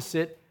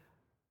opposite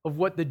of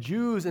what the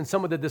Jews and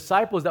some of the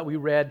disciples that we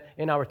read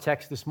in our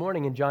text this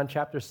morning in John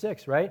chapter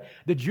 6, right?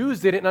 The Jews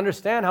didn't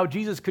understand how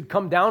Jesus could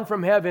come down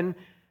from heaven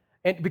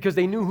because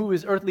they knew who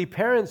his earthly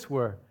parents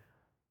were.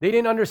 They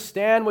didn't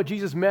understand what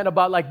Jesus meant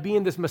about like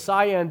being this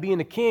Messiah and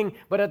being a king,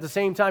 but at the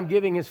same time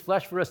giving his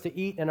flesh for us to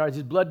eat and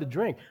his blood to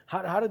drink.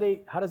 How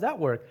does that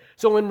work?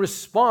 So in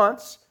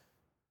response,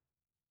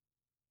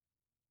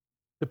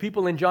 the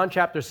people in John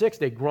chapter 6,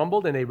 they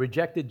grumbled and they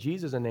rejected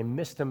Jesus and they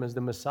missed him as the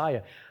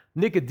Messiah.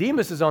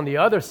 Nicodemus is on the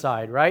other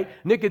side, right?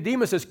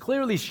 Nicodemus is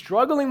clearly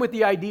struggling with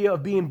the idea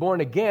of being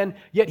born again,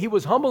 yet he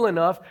was humble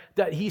enough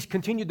that he's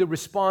continued to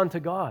respond to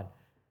God.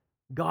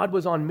 God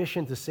was on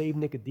mission to save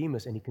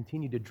Nicodemus, and he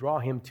continued to draw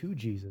him to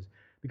Jesus.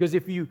 Because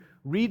if you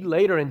read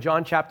later in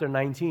John chapter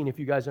 19, if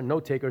you guys are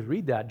note takers,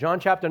 read that. John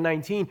chapter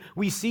 19,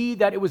 we see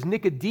that it was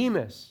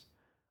Nicodemus,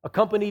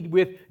 accompanied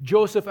with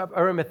Joseph of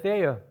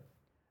Arimathea.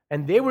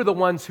 And they were the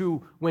ones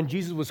who, when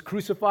Jesus was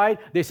crucified,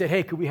 they said,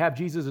 hey, could we have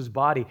Jesus'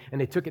 body? And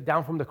they took it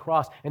down from the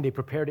cross and they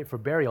prepared it for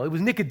burial. It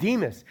was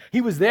Nicodemus. He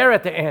was there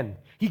at the end.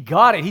 He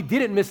got it. He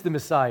didn't miss the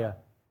Messiah.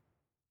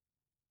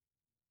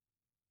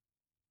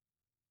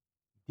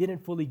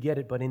 Didn't fully get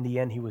it, but in the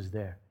end, he was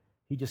there.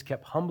 He just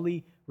kept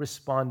humbly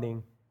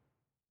responding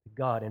to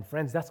God. And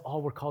friends, that's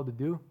all we're called to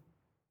do.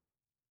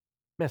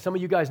 Man, some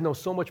of you guys know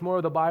so much more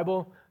of the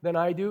Bible than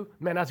I do.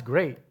 Man, that's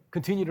great.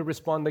 Continue to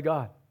respond to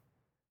God.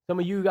 Some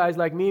of you guys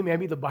like me,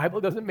 maybe the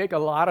Bible doesn't make a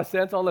lot of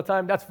sense all the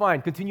time. That's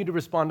fine. Continue to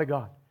respond to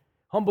God.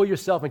 Humble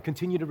yourself and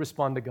continue to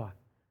respond to God.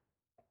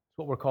 That's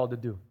what we're called to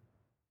do.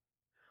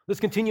 Let's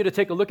continue to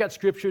take a look at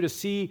Scripture to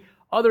see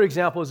other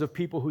examples of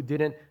people who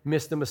didn't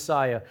miss the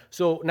Messiah.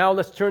 So now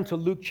let's turn to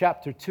Luke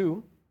chapter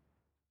 2.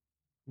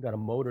 We've got a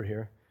motor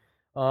here.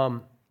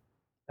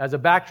 As a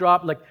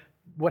backdrop, like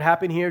what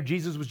happened here,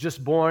 Jesus was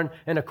just born,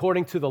 and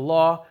according to the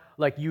law,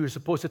 like you were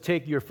supposed to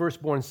take your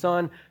firstborn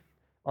son,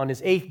 on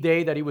his 8th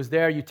day that he was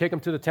there, you take him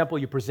to the temple,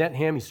 you present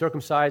him, he's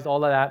circumcised,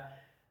 all of that.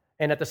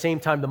 And at the same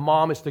time, the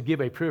mom is to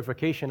give a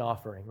purification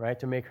offering, right,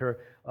 to make her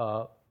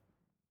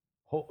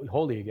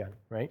holy again,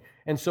 right?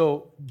 And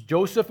so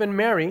Joseph and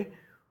Mary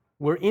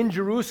were in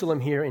Jerusalem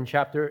here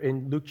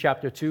in Luke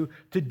chapter 2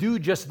 to do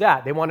just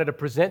that. They wanted to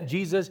present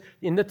Jesus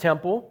in the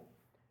temple,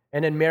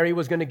 and then Mary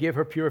was going to give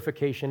her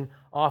purification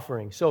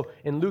offering. So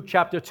in Luke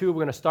chapter 2, we're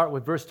going to start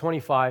with verse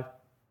 25.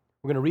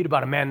 We're going to read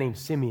about a man named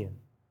Simeon,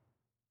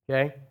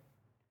 okay?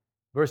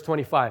 Verse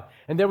 25,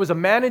 and there was a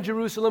man in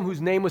Jerusalem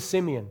whose name was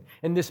Simeon,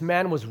 and this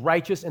man was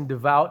righteous and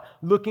devout,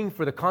 looking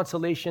for the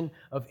consolation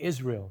of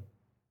Israel.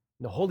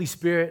 And the Holy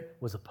Spirit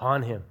was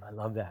upon him. I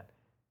love that.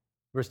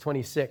 Verse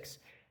 26,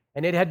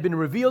 and it had been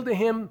revealed to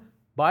him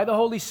by the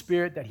Holy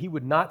Spirit that he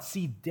would not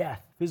see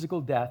death, physical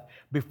death,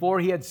 before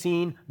he had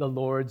seen the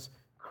Lord's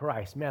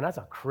Christ. Man, that's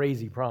a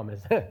crazy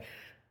promise.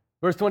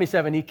 Verse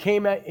 27, he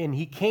came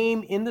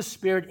in the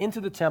Spirit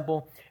into the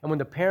temple, and when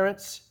the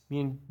parents,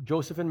 meaning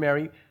Joseph and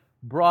Mary,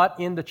 brought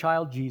in the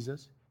child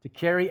Jesus to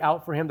carry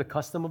out for him the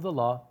custom of the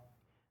law,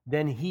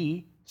 then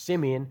he,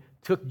 Simeon,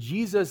 took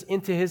Jesus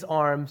into his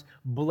arms,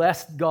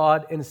 blessed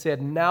God, and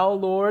said, now,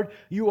 Lord,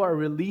 you are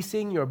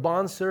releasing your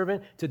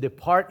bondservant to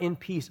depart in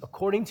peace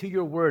according to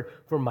your word,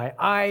 for my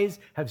eyes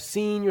have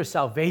seen your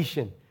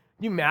salvation.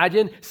 Can you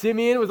imagine?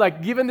 Simeon was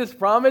like given this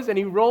promise, and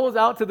he rolls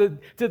out to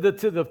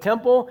the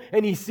temple,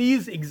 and he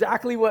sees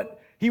exactly what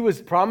he was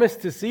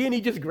promised to see, and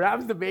he just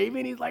grabs the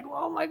baby, and he's like,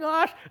 oh my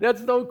gosh,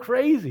 that's so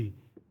crazy.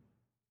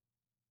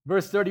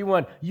 Verse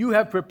 31, you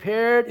have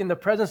prepared in the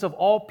presence of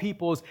all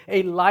peoples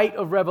a light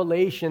of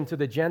revelation to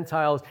the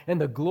Gentiles and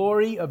the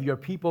glory of your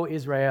people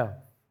Israel.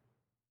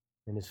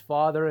 And his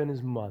father and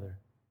his mother,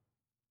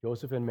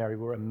 Joseph and Mary,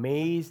 were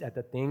amazed at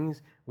the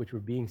things which were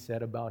being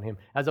said about him.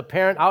 As a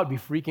parent, I would be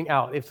freaking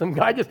out. If some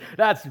guy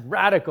that's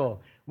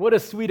radical. What a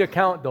sweet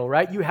account though,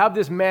 right? You have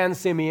this man,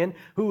 Simeon,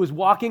 who was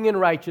walking in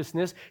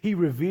righteousness. He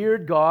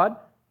revered God.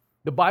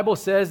 The Bible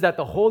says that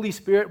the Holy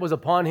Spirit was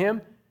upon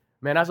him.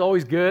 Man, that's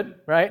always good,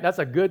 right? That's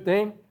a good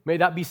thing. May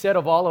that be said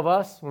of all of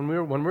us when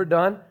we're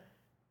done.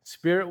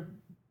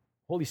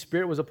 Holy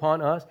Spirit was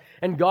upon us.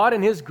 And God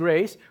in his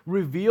grace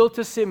revealed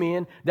to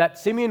Simeon that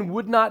Simeon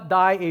would not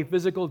die a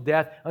physical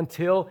death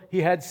until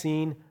he had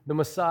seen the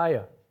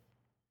Messiah.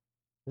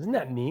 Isn't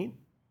that neat?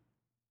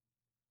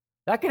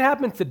 That can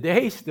happen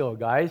today still,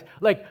 guys.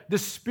 Like the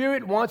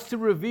Spirit wants to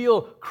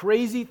reveal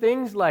crazy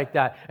things like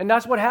that. And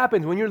that's what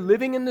happens when you're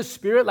living in the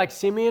Spirit like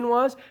Simeon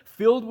was,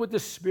 filled with the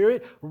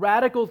Spirit,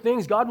 radical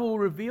things, God will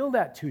reveal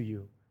that to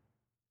you.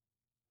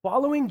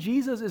 Following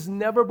Jesus is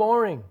never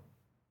boring.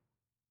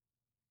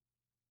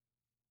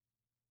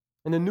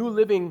 And the New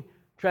Living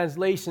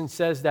Translation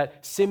says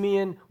that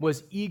Simeon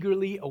was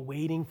eagerly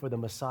awaiting for the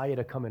Messiah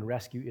to come and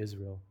rescue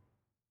Israel.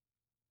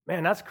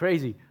 Man, that's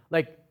crazy.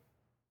 Like,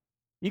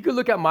 you could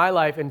look at my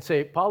life and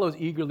say, Paulo's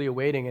eagerly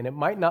awaiting, and it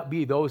might not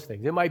be those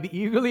things. It might be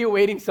eagerly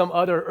awaiting some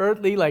other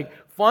earthly, like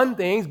fun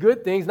things,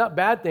 good things, not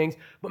bad things.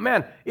 But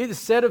man, it is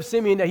said of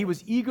Simeon that he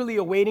was eagerly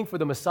awaiting for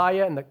the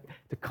Messiah and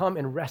to come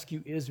and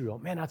rescue Israel.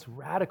 Man, that's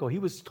radical. He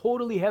was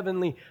totally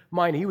heavenly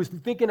minded. He was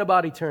thinking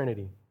about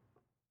eternity.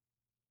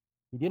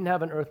 He didn't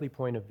have an earthly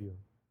point of view.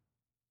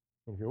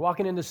 And if you're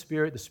walking in the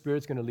Spirit's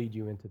going to lead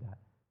you into that.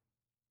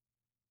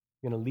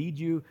 It's going to lead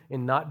you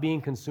in not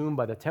being consumed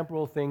by the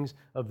temporal things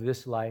of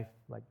this life,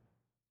 like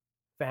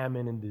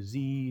famine and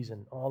disease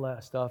and all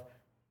that stuff.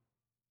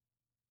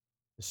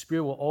 The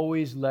Spirit will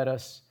always let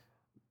us,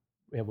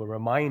 it will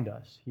remind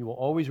us, He will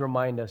always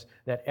remind us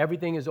that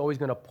everything is always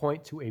going to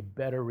point to a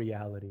better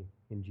reality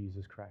in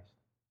Jesus Christ.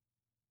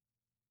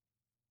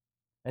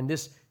 And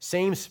this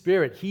same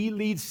Spirit, He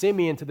leads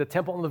Simeon to the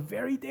temple on the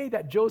very day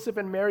that Joseph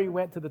and Mary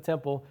went to the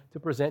temple to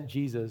present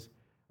Jesus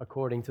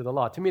according to the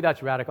law. To me,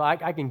 that's radical.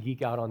 I can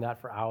geek out on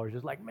that for hours.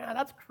 Just like, man,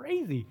 that's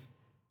crazy.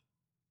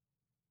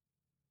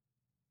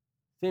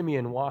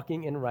 Simeon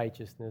walking in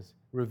righteousness,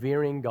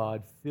 revering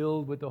God,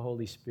 filled with the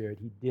Holy Spirit.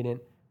 He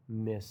didn't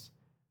miss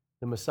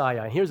the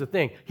Messiah. And here's the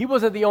thing. He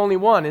wasn't the only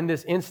one in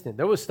this instant.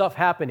 There was stuff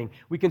happening.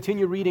 We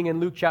continue reading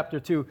in Luke chapter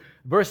 2,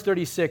 verse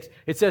 36.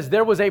 It says,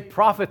 there was a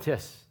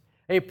prophetess,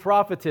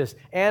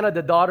 Anna,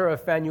 the daughter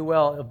of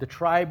Phanuel of the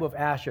tribe of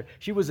Asher.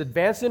 She was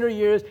advanced in her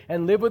years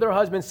and lived with her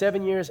husband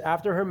 7 years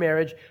after her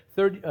marriage,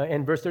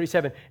 and verse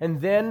 37.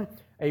 And then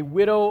a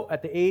widow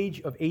at the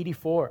age of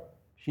 84.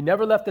 She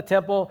never left the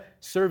temple,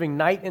 serving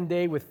night and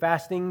day with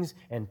fastings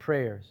and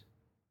prayers.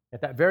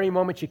 At that very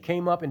moment, she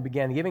came up and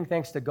began giving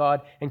thanks to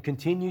God and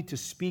continued to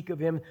speak of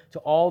Him to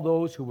all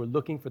those who were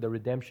looking for the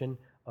redemption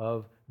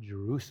of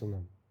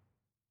Jerusalem.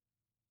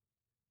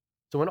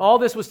 So when all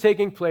this was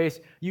taking place,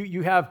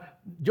 you have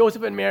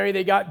Joseph and Mary,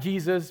 they got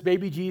Jesus,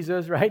 baby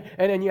Jesus, right?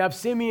 And then you have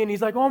Simeon,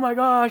 he's like, oh my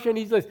gosh, and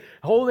he's like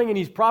holding and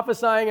he's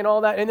prophesying and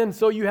all that. And then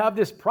so you have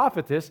this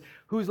prophetess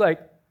who's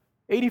like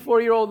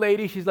 84-year-old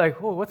lady. She's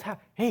like, oh, what's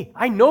happening? Hey,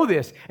 I know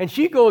this. And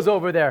she goes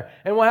over there.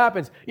 And what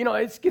happens? You know,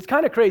 it's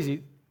kind of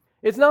crazy.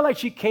 It's not like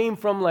she came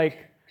from like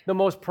the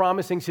most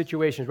promising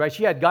situations, right?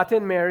 She had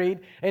gotten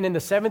married, and in the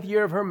 7th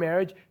year of her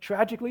marriage,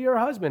 tragically her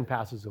husband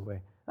passes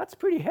away. That's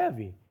pretty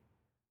heavy.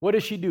 What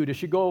does she do? Does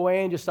she go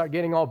away and just start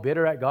getting all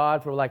bitter at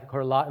God for like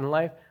her lot in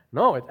life?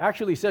 No, it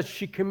actually says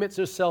she commits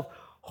herself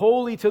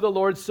wholly to the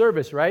Lord's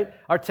service, right?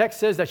 Our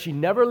text says that she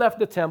never left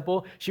the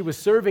temple. She was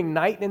serving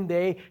night and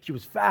day. She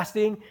was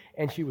fasting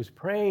and she was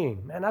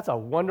praying. Man, that's a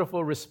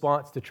wonderful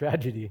response to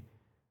tragedy.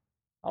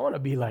 I want to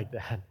be like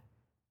that.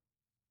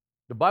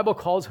 The Bible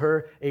calls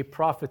her a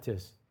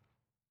prophetess,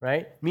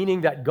 right?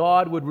 Meaning that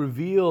God would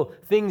reveal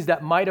things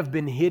that might have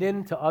been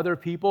hidden to other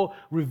people,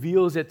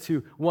 reveals it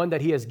to one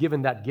that He has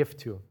given that gift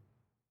to.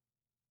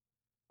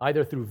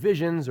 either through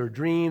visions or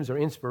dreams or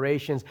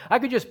inspirations. I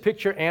could just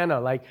picture Anna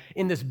like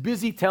in this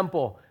busy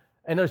temple,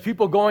 and there's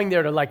people going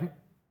there to like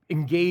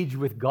engage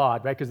with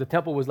God, right? Because the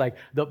temple was like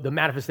the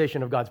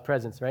manifestation of God's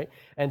presence, right?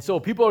 And so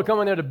people are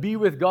coming there to be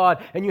with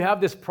God, and you have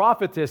this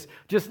prophetess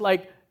just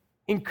like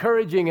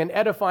encouraging and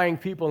edifying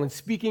people and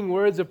speaking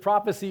words of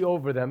prophecy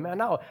over them.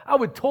 Man, I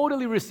would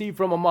totally receive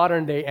from a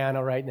modern day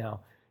Anna right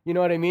now. You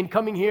know what I mean?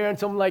 Coming here and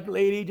some like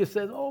lady just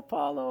says, "Oh,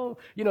 Paulo,"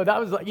 that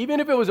was like, even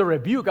if it was a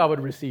rebuke, I would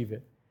receive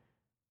it.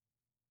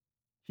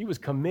 She was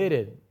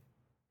committed.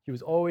 She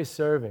was always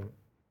serving.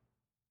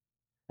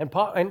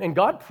 And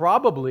God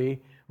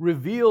probably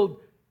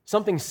revealed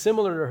something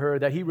similar to her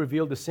that he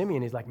revealed to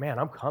Simeon. He's like, "Man,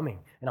 I'm coming,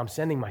 and I'm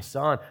sending my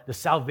son. The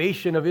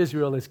salvation of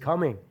Israel is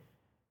coming."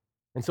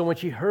 And so when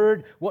she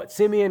heard what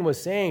Simeon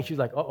was saying, she's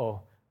like,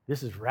 "Uh-oh,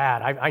 this is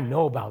rad. I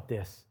know about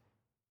this."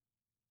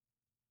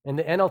 And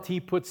the NLT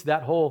puts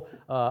that whole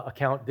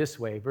account this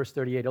way, verse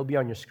 38. It'll be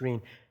on your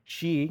screen.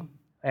 She,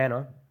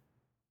 Anna,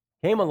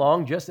 came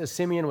along just as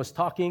Simeon was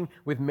talking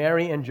with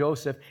Mary and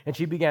Joseph, and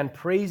she began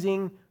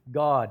praising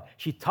God.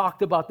 She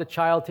talked about the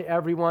child to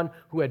everyone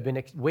who had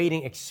been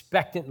waiting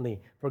expectantly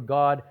for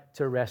God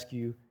to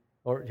rescue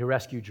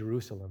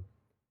Jerusalem.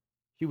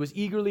 She was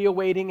eagerly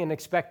awaiting and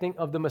expecting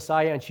of the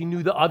Messiah, and she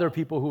knew the other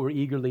people who were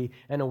eagerly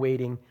and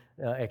awaiting,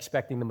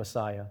 expecting the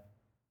Messiah.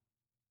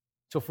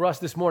 So for us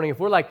this morning, if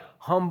we're like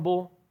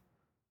humble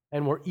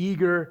and we're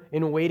eager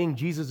in awaiting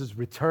Jesus'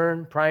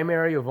 return,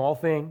 primary of all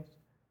things,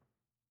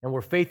 and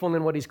we're faithful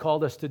in what he's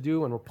called us to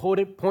do, and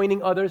we're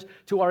pointing others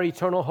to our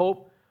eternal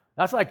hope,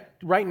 that's like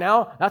right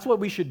now, that's what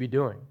we should be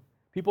doing.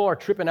 People are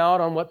tripping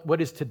out on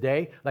what is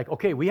today. Like,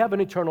 okay, we have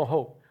an eternal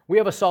hope. We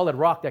have a solid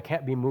rock that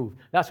can't be moved.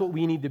 That's what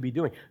we need to be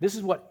doing. This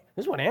is what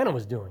Anna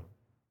was doing.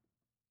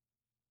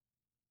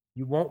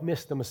 You won't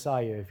miss the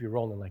Messiah if you're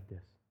rolling like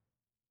this.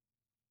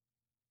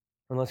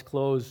 And let's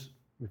close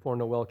before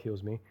Noel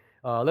kills me.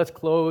 Let's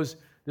close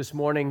this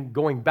morning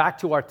going back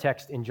to our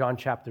text in John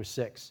chapter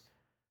 6.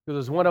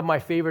 Because it's one of my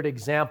favorite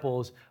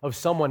examples of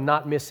someone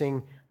not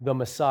missing the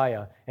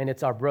Messiah, and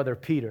it's our brother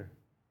Peter,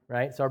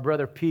 right? It's our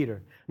brother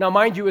Peter. Now,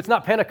 mind you, it's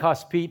not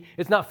Pentecost Pete.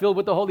 It's not filled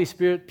with the Holy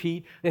Spirit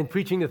Pete and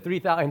preaching to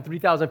 3,000 and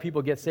 3,000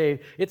 people get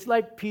saved. It's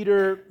like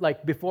Peter,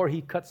 like before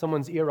he cut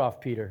someone's ear off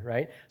Peter,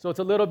 right? So it's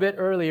a little bit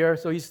earlier,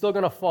 so he's still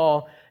going to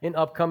fall in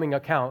upcoming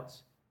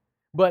accounts.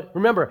 But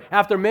remember,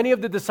 after many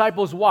of the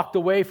disciples walked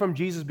away from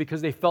Jesus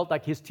because they felt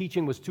like his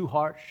teaching was too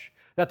harsh,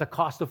 that the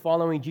cost of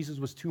following Jesus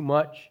was too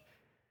much,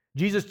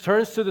 Jesus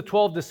turns to the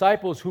 12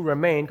 disciples who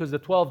remain, because the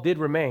 12 did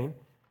remain,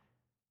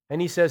 and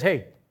he says,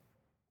 "Hey,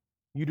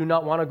 you do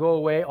not want to go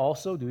away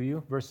also, do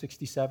you?" Verse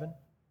 67.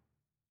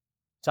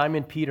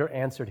 Simon Peter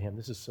answered him.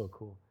 This is so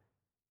cool.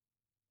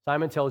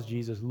 Simon tells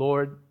Jesus,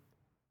 "Lord,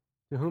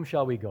 to whom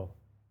shall we go?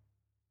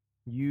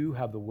 You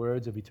have the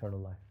words of eternal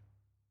life.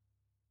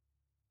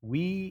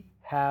 We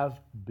have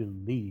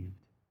believed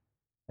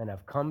and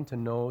have come to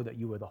know that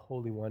you are the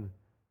Holy One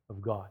of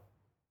God."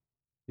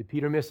 Did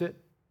Peter miss it?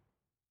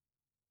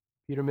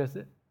 Peter miss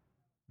it?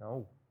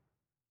 No,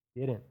 he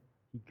didn't.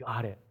 He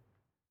got it.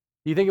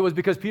 Do you think it was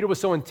because Peter was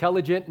so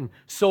intelligent and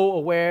so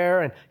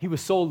aware and he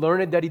was so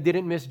learned that he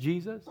didn't miss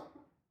Jesus?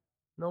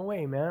 No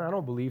way, man. I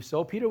don't believe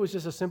so. Peter was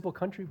just a simple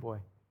country boy,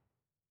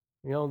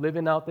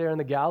 living out there in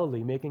the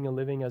Galilee, making a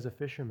living as a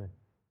fisherman.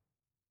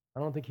 I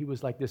don't think he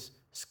was like this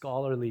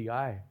scholarly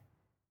guy.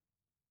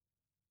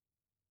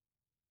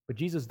 But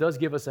Jesus does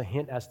give us a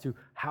hint as to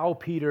how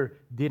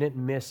Peter didn't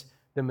miss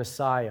the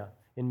Messiah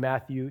in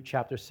Matthew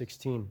chapter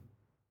 16.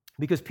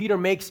 Because Peter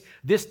makes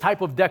this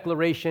type of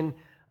declaration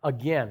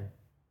again.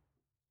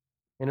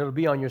 And it'll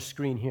be on your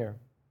screen here.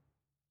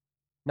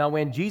 Now,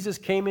 when Jesus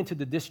came into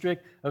the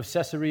district of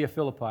Caesarea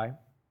Philippi,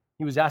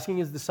 he was asking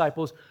his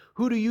disciples,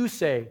 "Who do you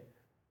say,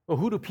 or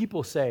who do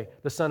people say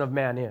the Son of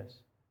Man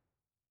is?"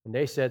 And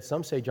they said,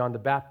 "Some say John the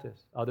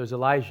Baptist, others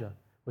Elijah,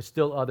 but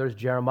still others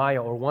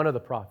Jeremiah or one of the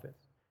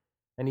prophets."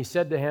 And he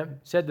said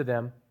to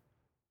them,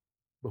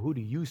 "But who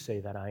do you say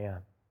that I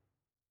am?"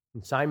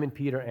 And Simon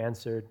Peter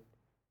answered,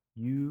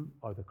 "You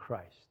are the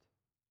Christ,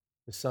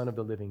 the Son of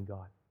the living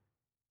God."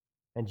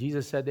 And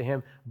Jesus said to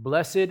him,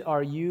 "Blessed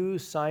are you,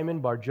 Simon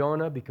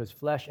Bar-Jonah, because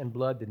flesh and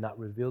blood did not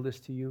reveal this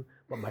to you,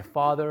 but my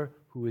Father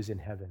who is in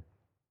heaven."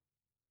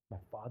 My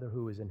Father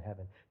who is in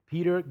heaven.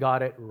 Peter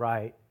got it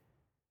right,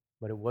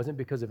 but it wasn't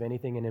because of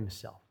anything in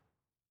himself.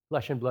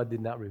 Flesh and blood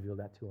did not reveal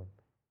that to him.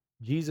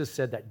 Jesus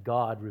said that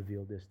God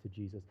revealed this to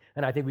Jesus.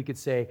 And I think we could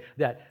say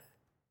that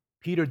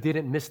Peter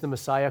didn't miss the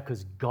Messiah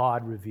because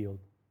God revealed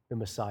the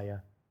Messiah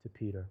to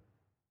Peter.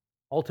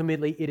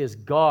 Ultimately, it is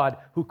God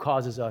who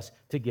causes us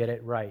to get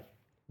it right.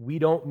 We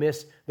don't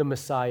miss the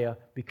Messiah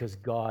because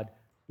God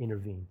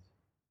intervenes.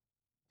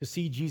 To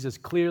see Jesus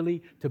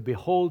clearly, to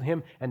behold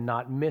him and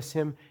not miss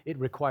him, it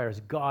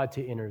requires God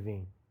to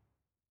intervene.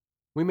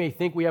 We may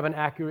think we have an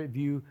accurate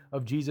view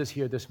of Jesus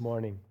here this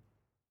morning,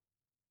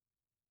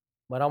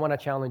 but I want to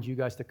challenge you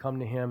guys to come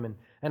to him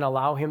and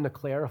allow him to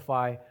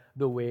clarify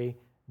the way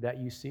that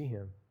you see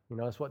him.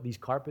 That's what these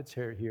carpets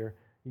here.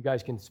 You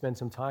guys can spend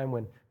some time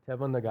when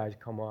Tevin and the guys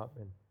come up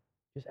and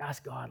Just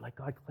ask God, like,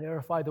 God,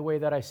 clarify the way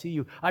that I see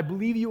you. I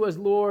believe you as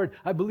Lord.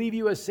 I believe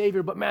you as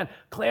Savior. But man,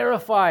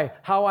 clarify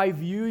how I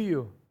view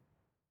you.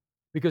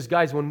 Because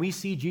guys, when we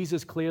see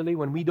Jesus clearly,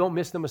 when we don't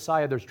miss the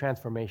Messiah, there's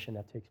transformation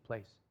that takes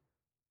place.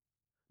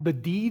 The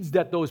deeds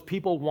that those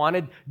people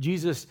wanted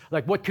Jesus,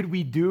 like what could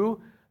we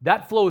do?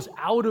 That flows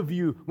out of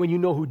you when you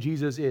know who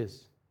Jesus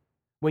is.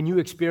 When you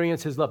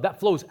experience his love, that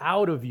flows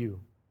out of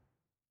you.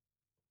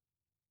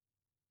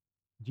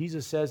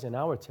 Jesus says in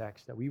our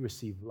text that we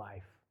receive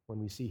life when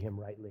we see him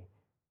rightly.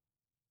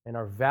 And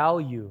our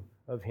value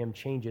of him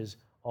changes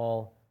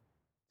all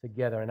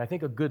together. And I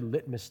think a good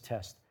litmus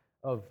test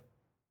of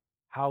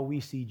how we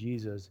see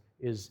Jesus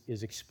is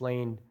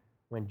explained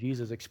when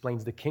Jesus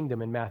explains the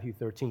kingdom in Matthew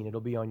 13. It'll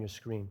be on your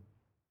screen.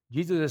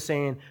 Jesus is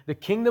saying, the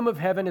kingdom of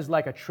heaven is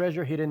like a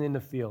treasure hidden in the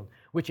field,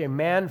 which a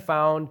man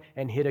found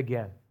and hid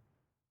again.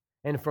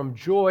 And from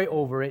joy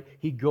over it,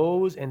 he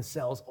goes and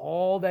sells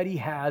all that he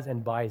has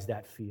and buys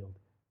that field.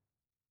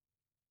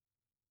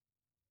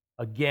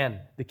 Again,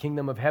 the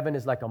kingdom of heaven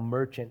is like a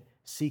merchant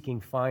seeking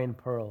fine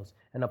pearls,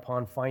 and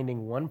upon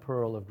finding one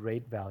pearl of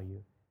great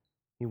value,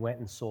 he went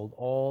and sold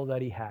all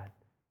that he had,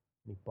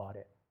 and he bought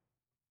it.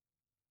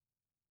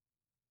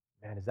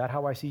 Man, is that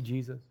how I see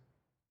Jesus?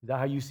 Is that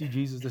how you see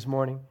Jesus this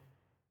morning?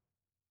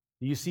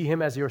 Do you see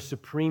him as your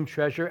supreme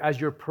treasure, as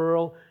your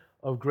pearl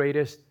of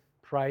greatest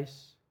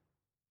price?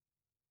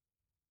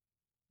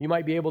 You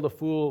might be able to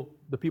fool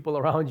the people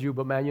around you,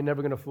 but man, you're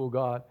never going to fool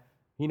God.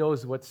 He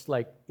knows what's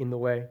like in the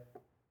way.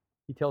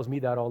 He tells me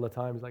that all the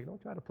time. He's like,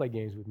 don't try to play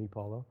games with me,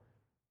 Paulo.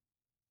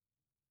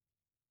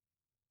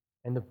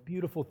 And the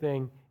beautiful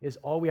thing is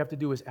all we have to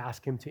do is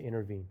ask him to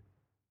intervene.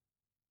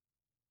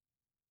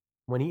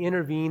 When he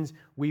intervenes,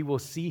 we will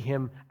see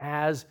him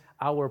as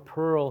our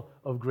pearl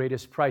of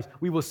greatest price.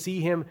 We will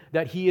see him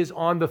that he is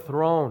on the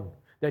throne,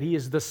 that he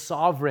is the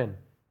sovereign,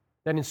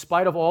 that in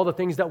spite of all the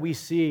things that we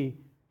see,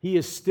 he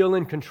is still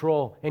in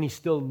control and he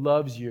still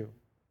loves you.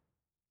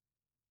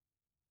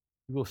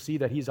 We will see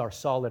that he's our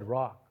solid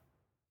rock.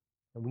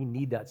 And we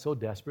need that so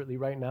desperately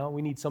right now.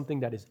 We need something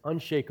that is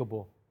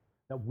unshakable,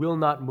 that will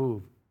not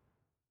move.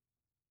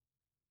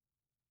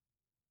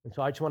 And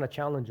so I just want to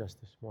challenge us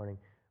this morning.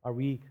 Are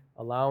we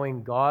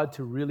allowing God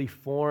to really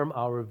form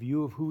our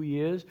view of who he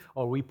is?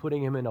 Or are we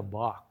putting him in a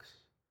box?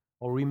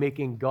 Or are we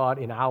making God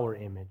in our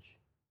image?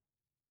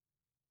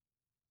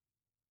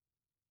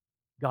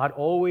 God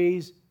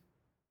always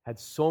had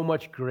so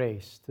much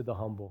grace to the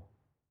humble.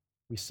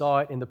 We saw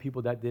it in the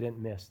people that didn't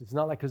miss. It's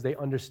not like because they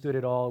understood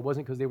it all. It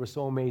wasn't because they were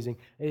so amazing.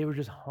 They were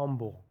just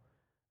humble.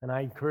 And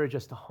I encourage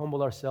us to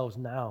humble ourselves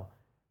now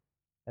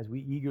as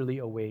we eagerly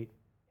await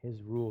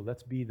his rule.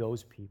 Let's be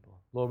those people.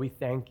 Lord, we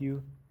thank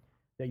you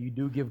that you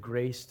do give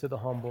grace to the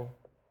humble.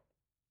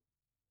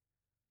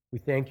 We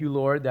thank you,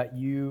 Lord, that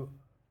you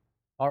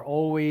are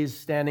always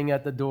standing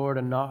at the door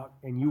to knock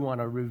and you want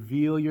to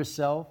reveal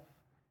yourself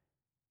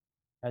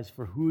as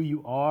for who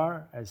you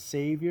are, as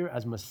Savior,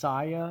 as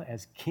Messiah,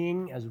 as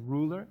King, as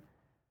ruler.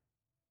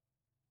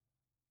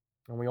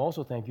 And we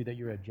also thank you that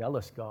you're a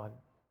jealous God.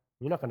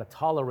 You're not going to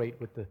tolerate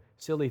with the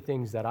silly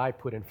things that I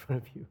put in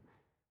front of you.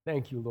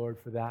 Thank you, Lord,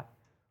 for that.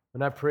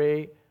 And I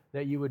pray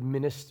that you would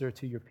minister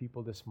to your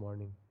people this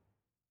morning,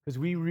 because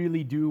we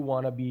really do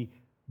want to be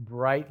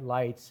bright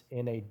lights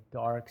in a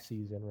dark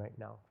season right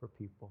now for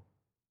people.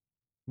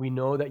 We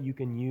know that you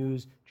can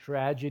use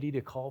tragedy to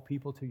call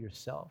people to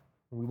yourself.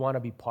 We want to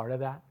be part of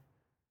that.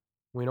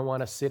 We don't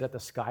want to sit at the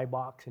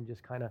skybox and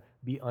just kind of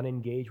be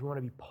unengaged. We want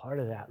to be part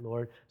of that,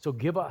 Lord. So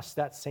give us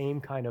that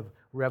same kind of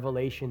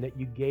revelation that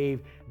you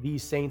gave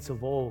these saints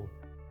of old.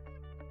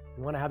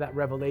 We want to have that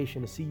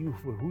revelation to see you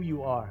for who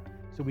you are,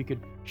 so we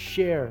could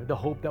share the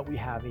hope that we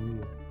have in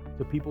you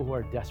to people who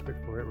are desperate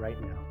for it right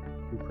now.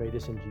 We pray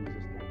this in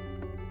Jesus' name.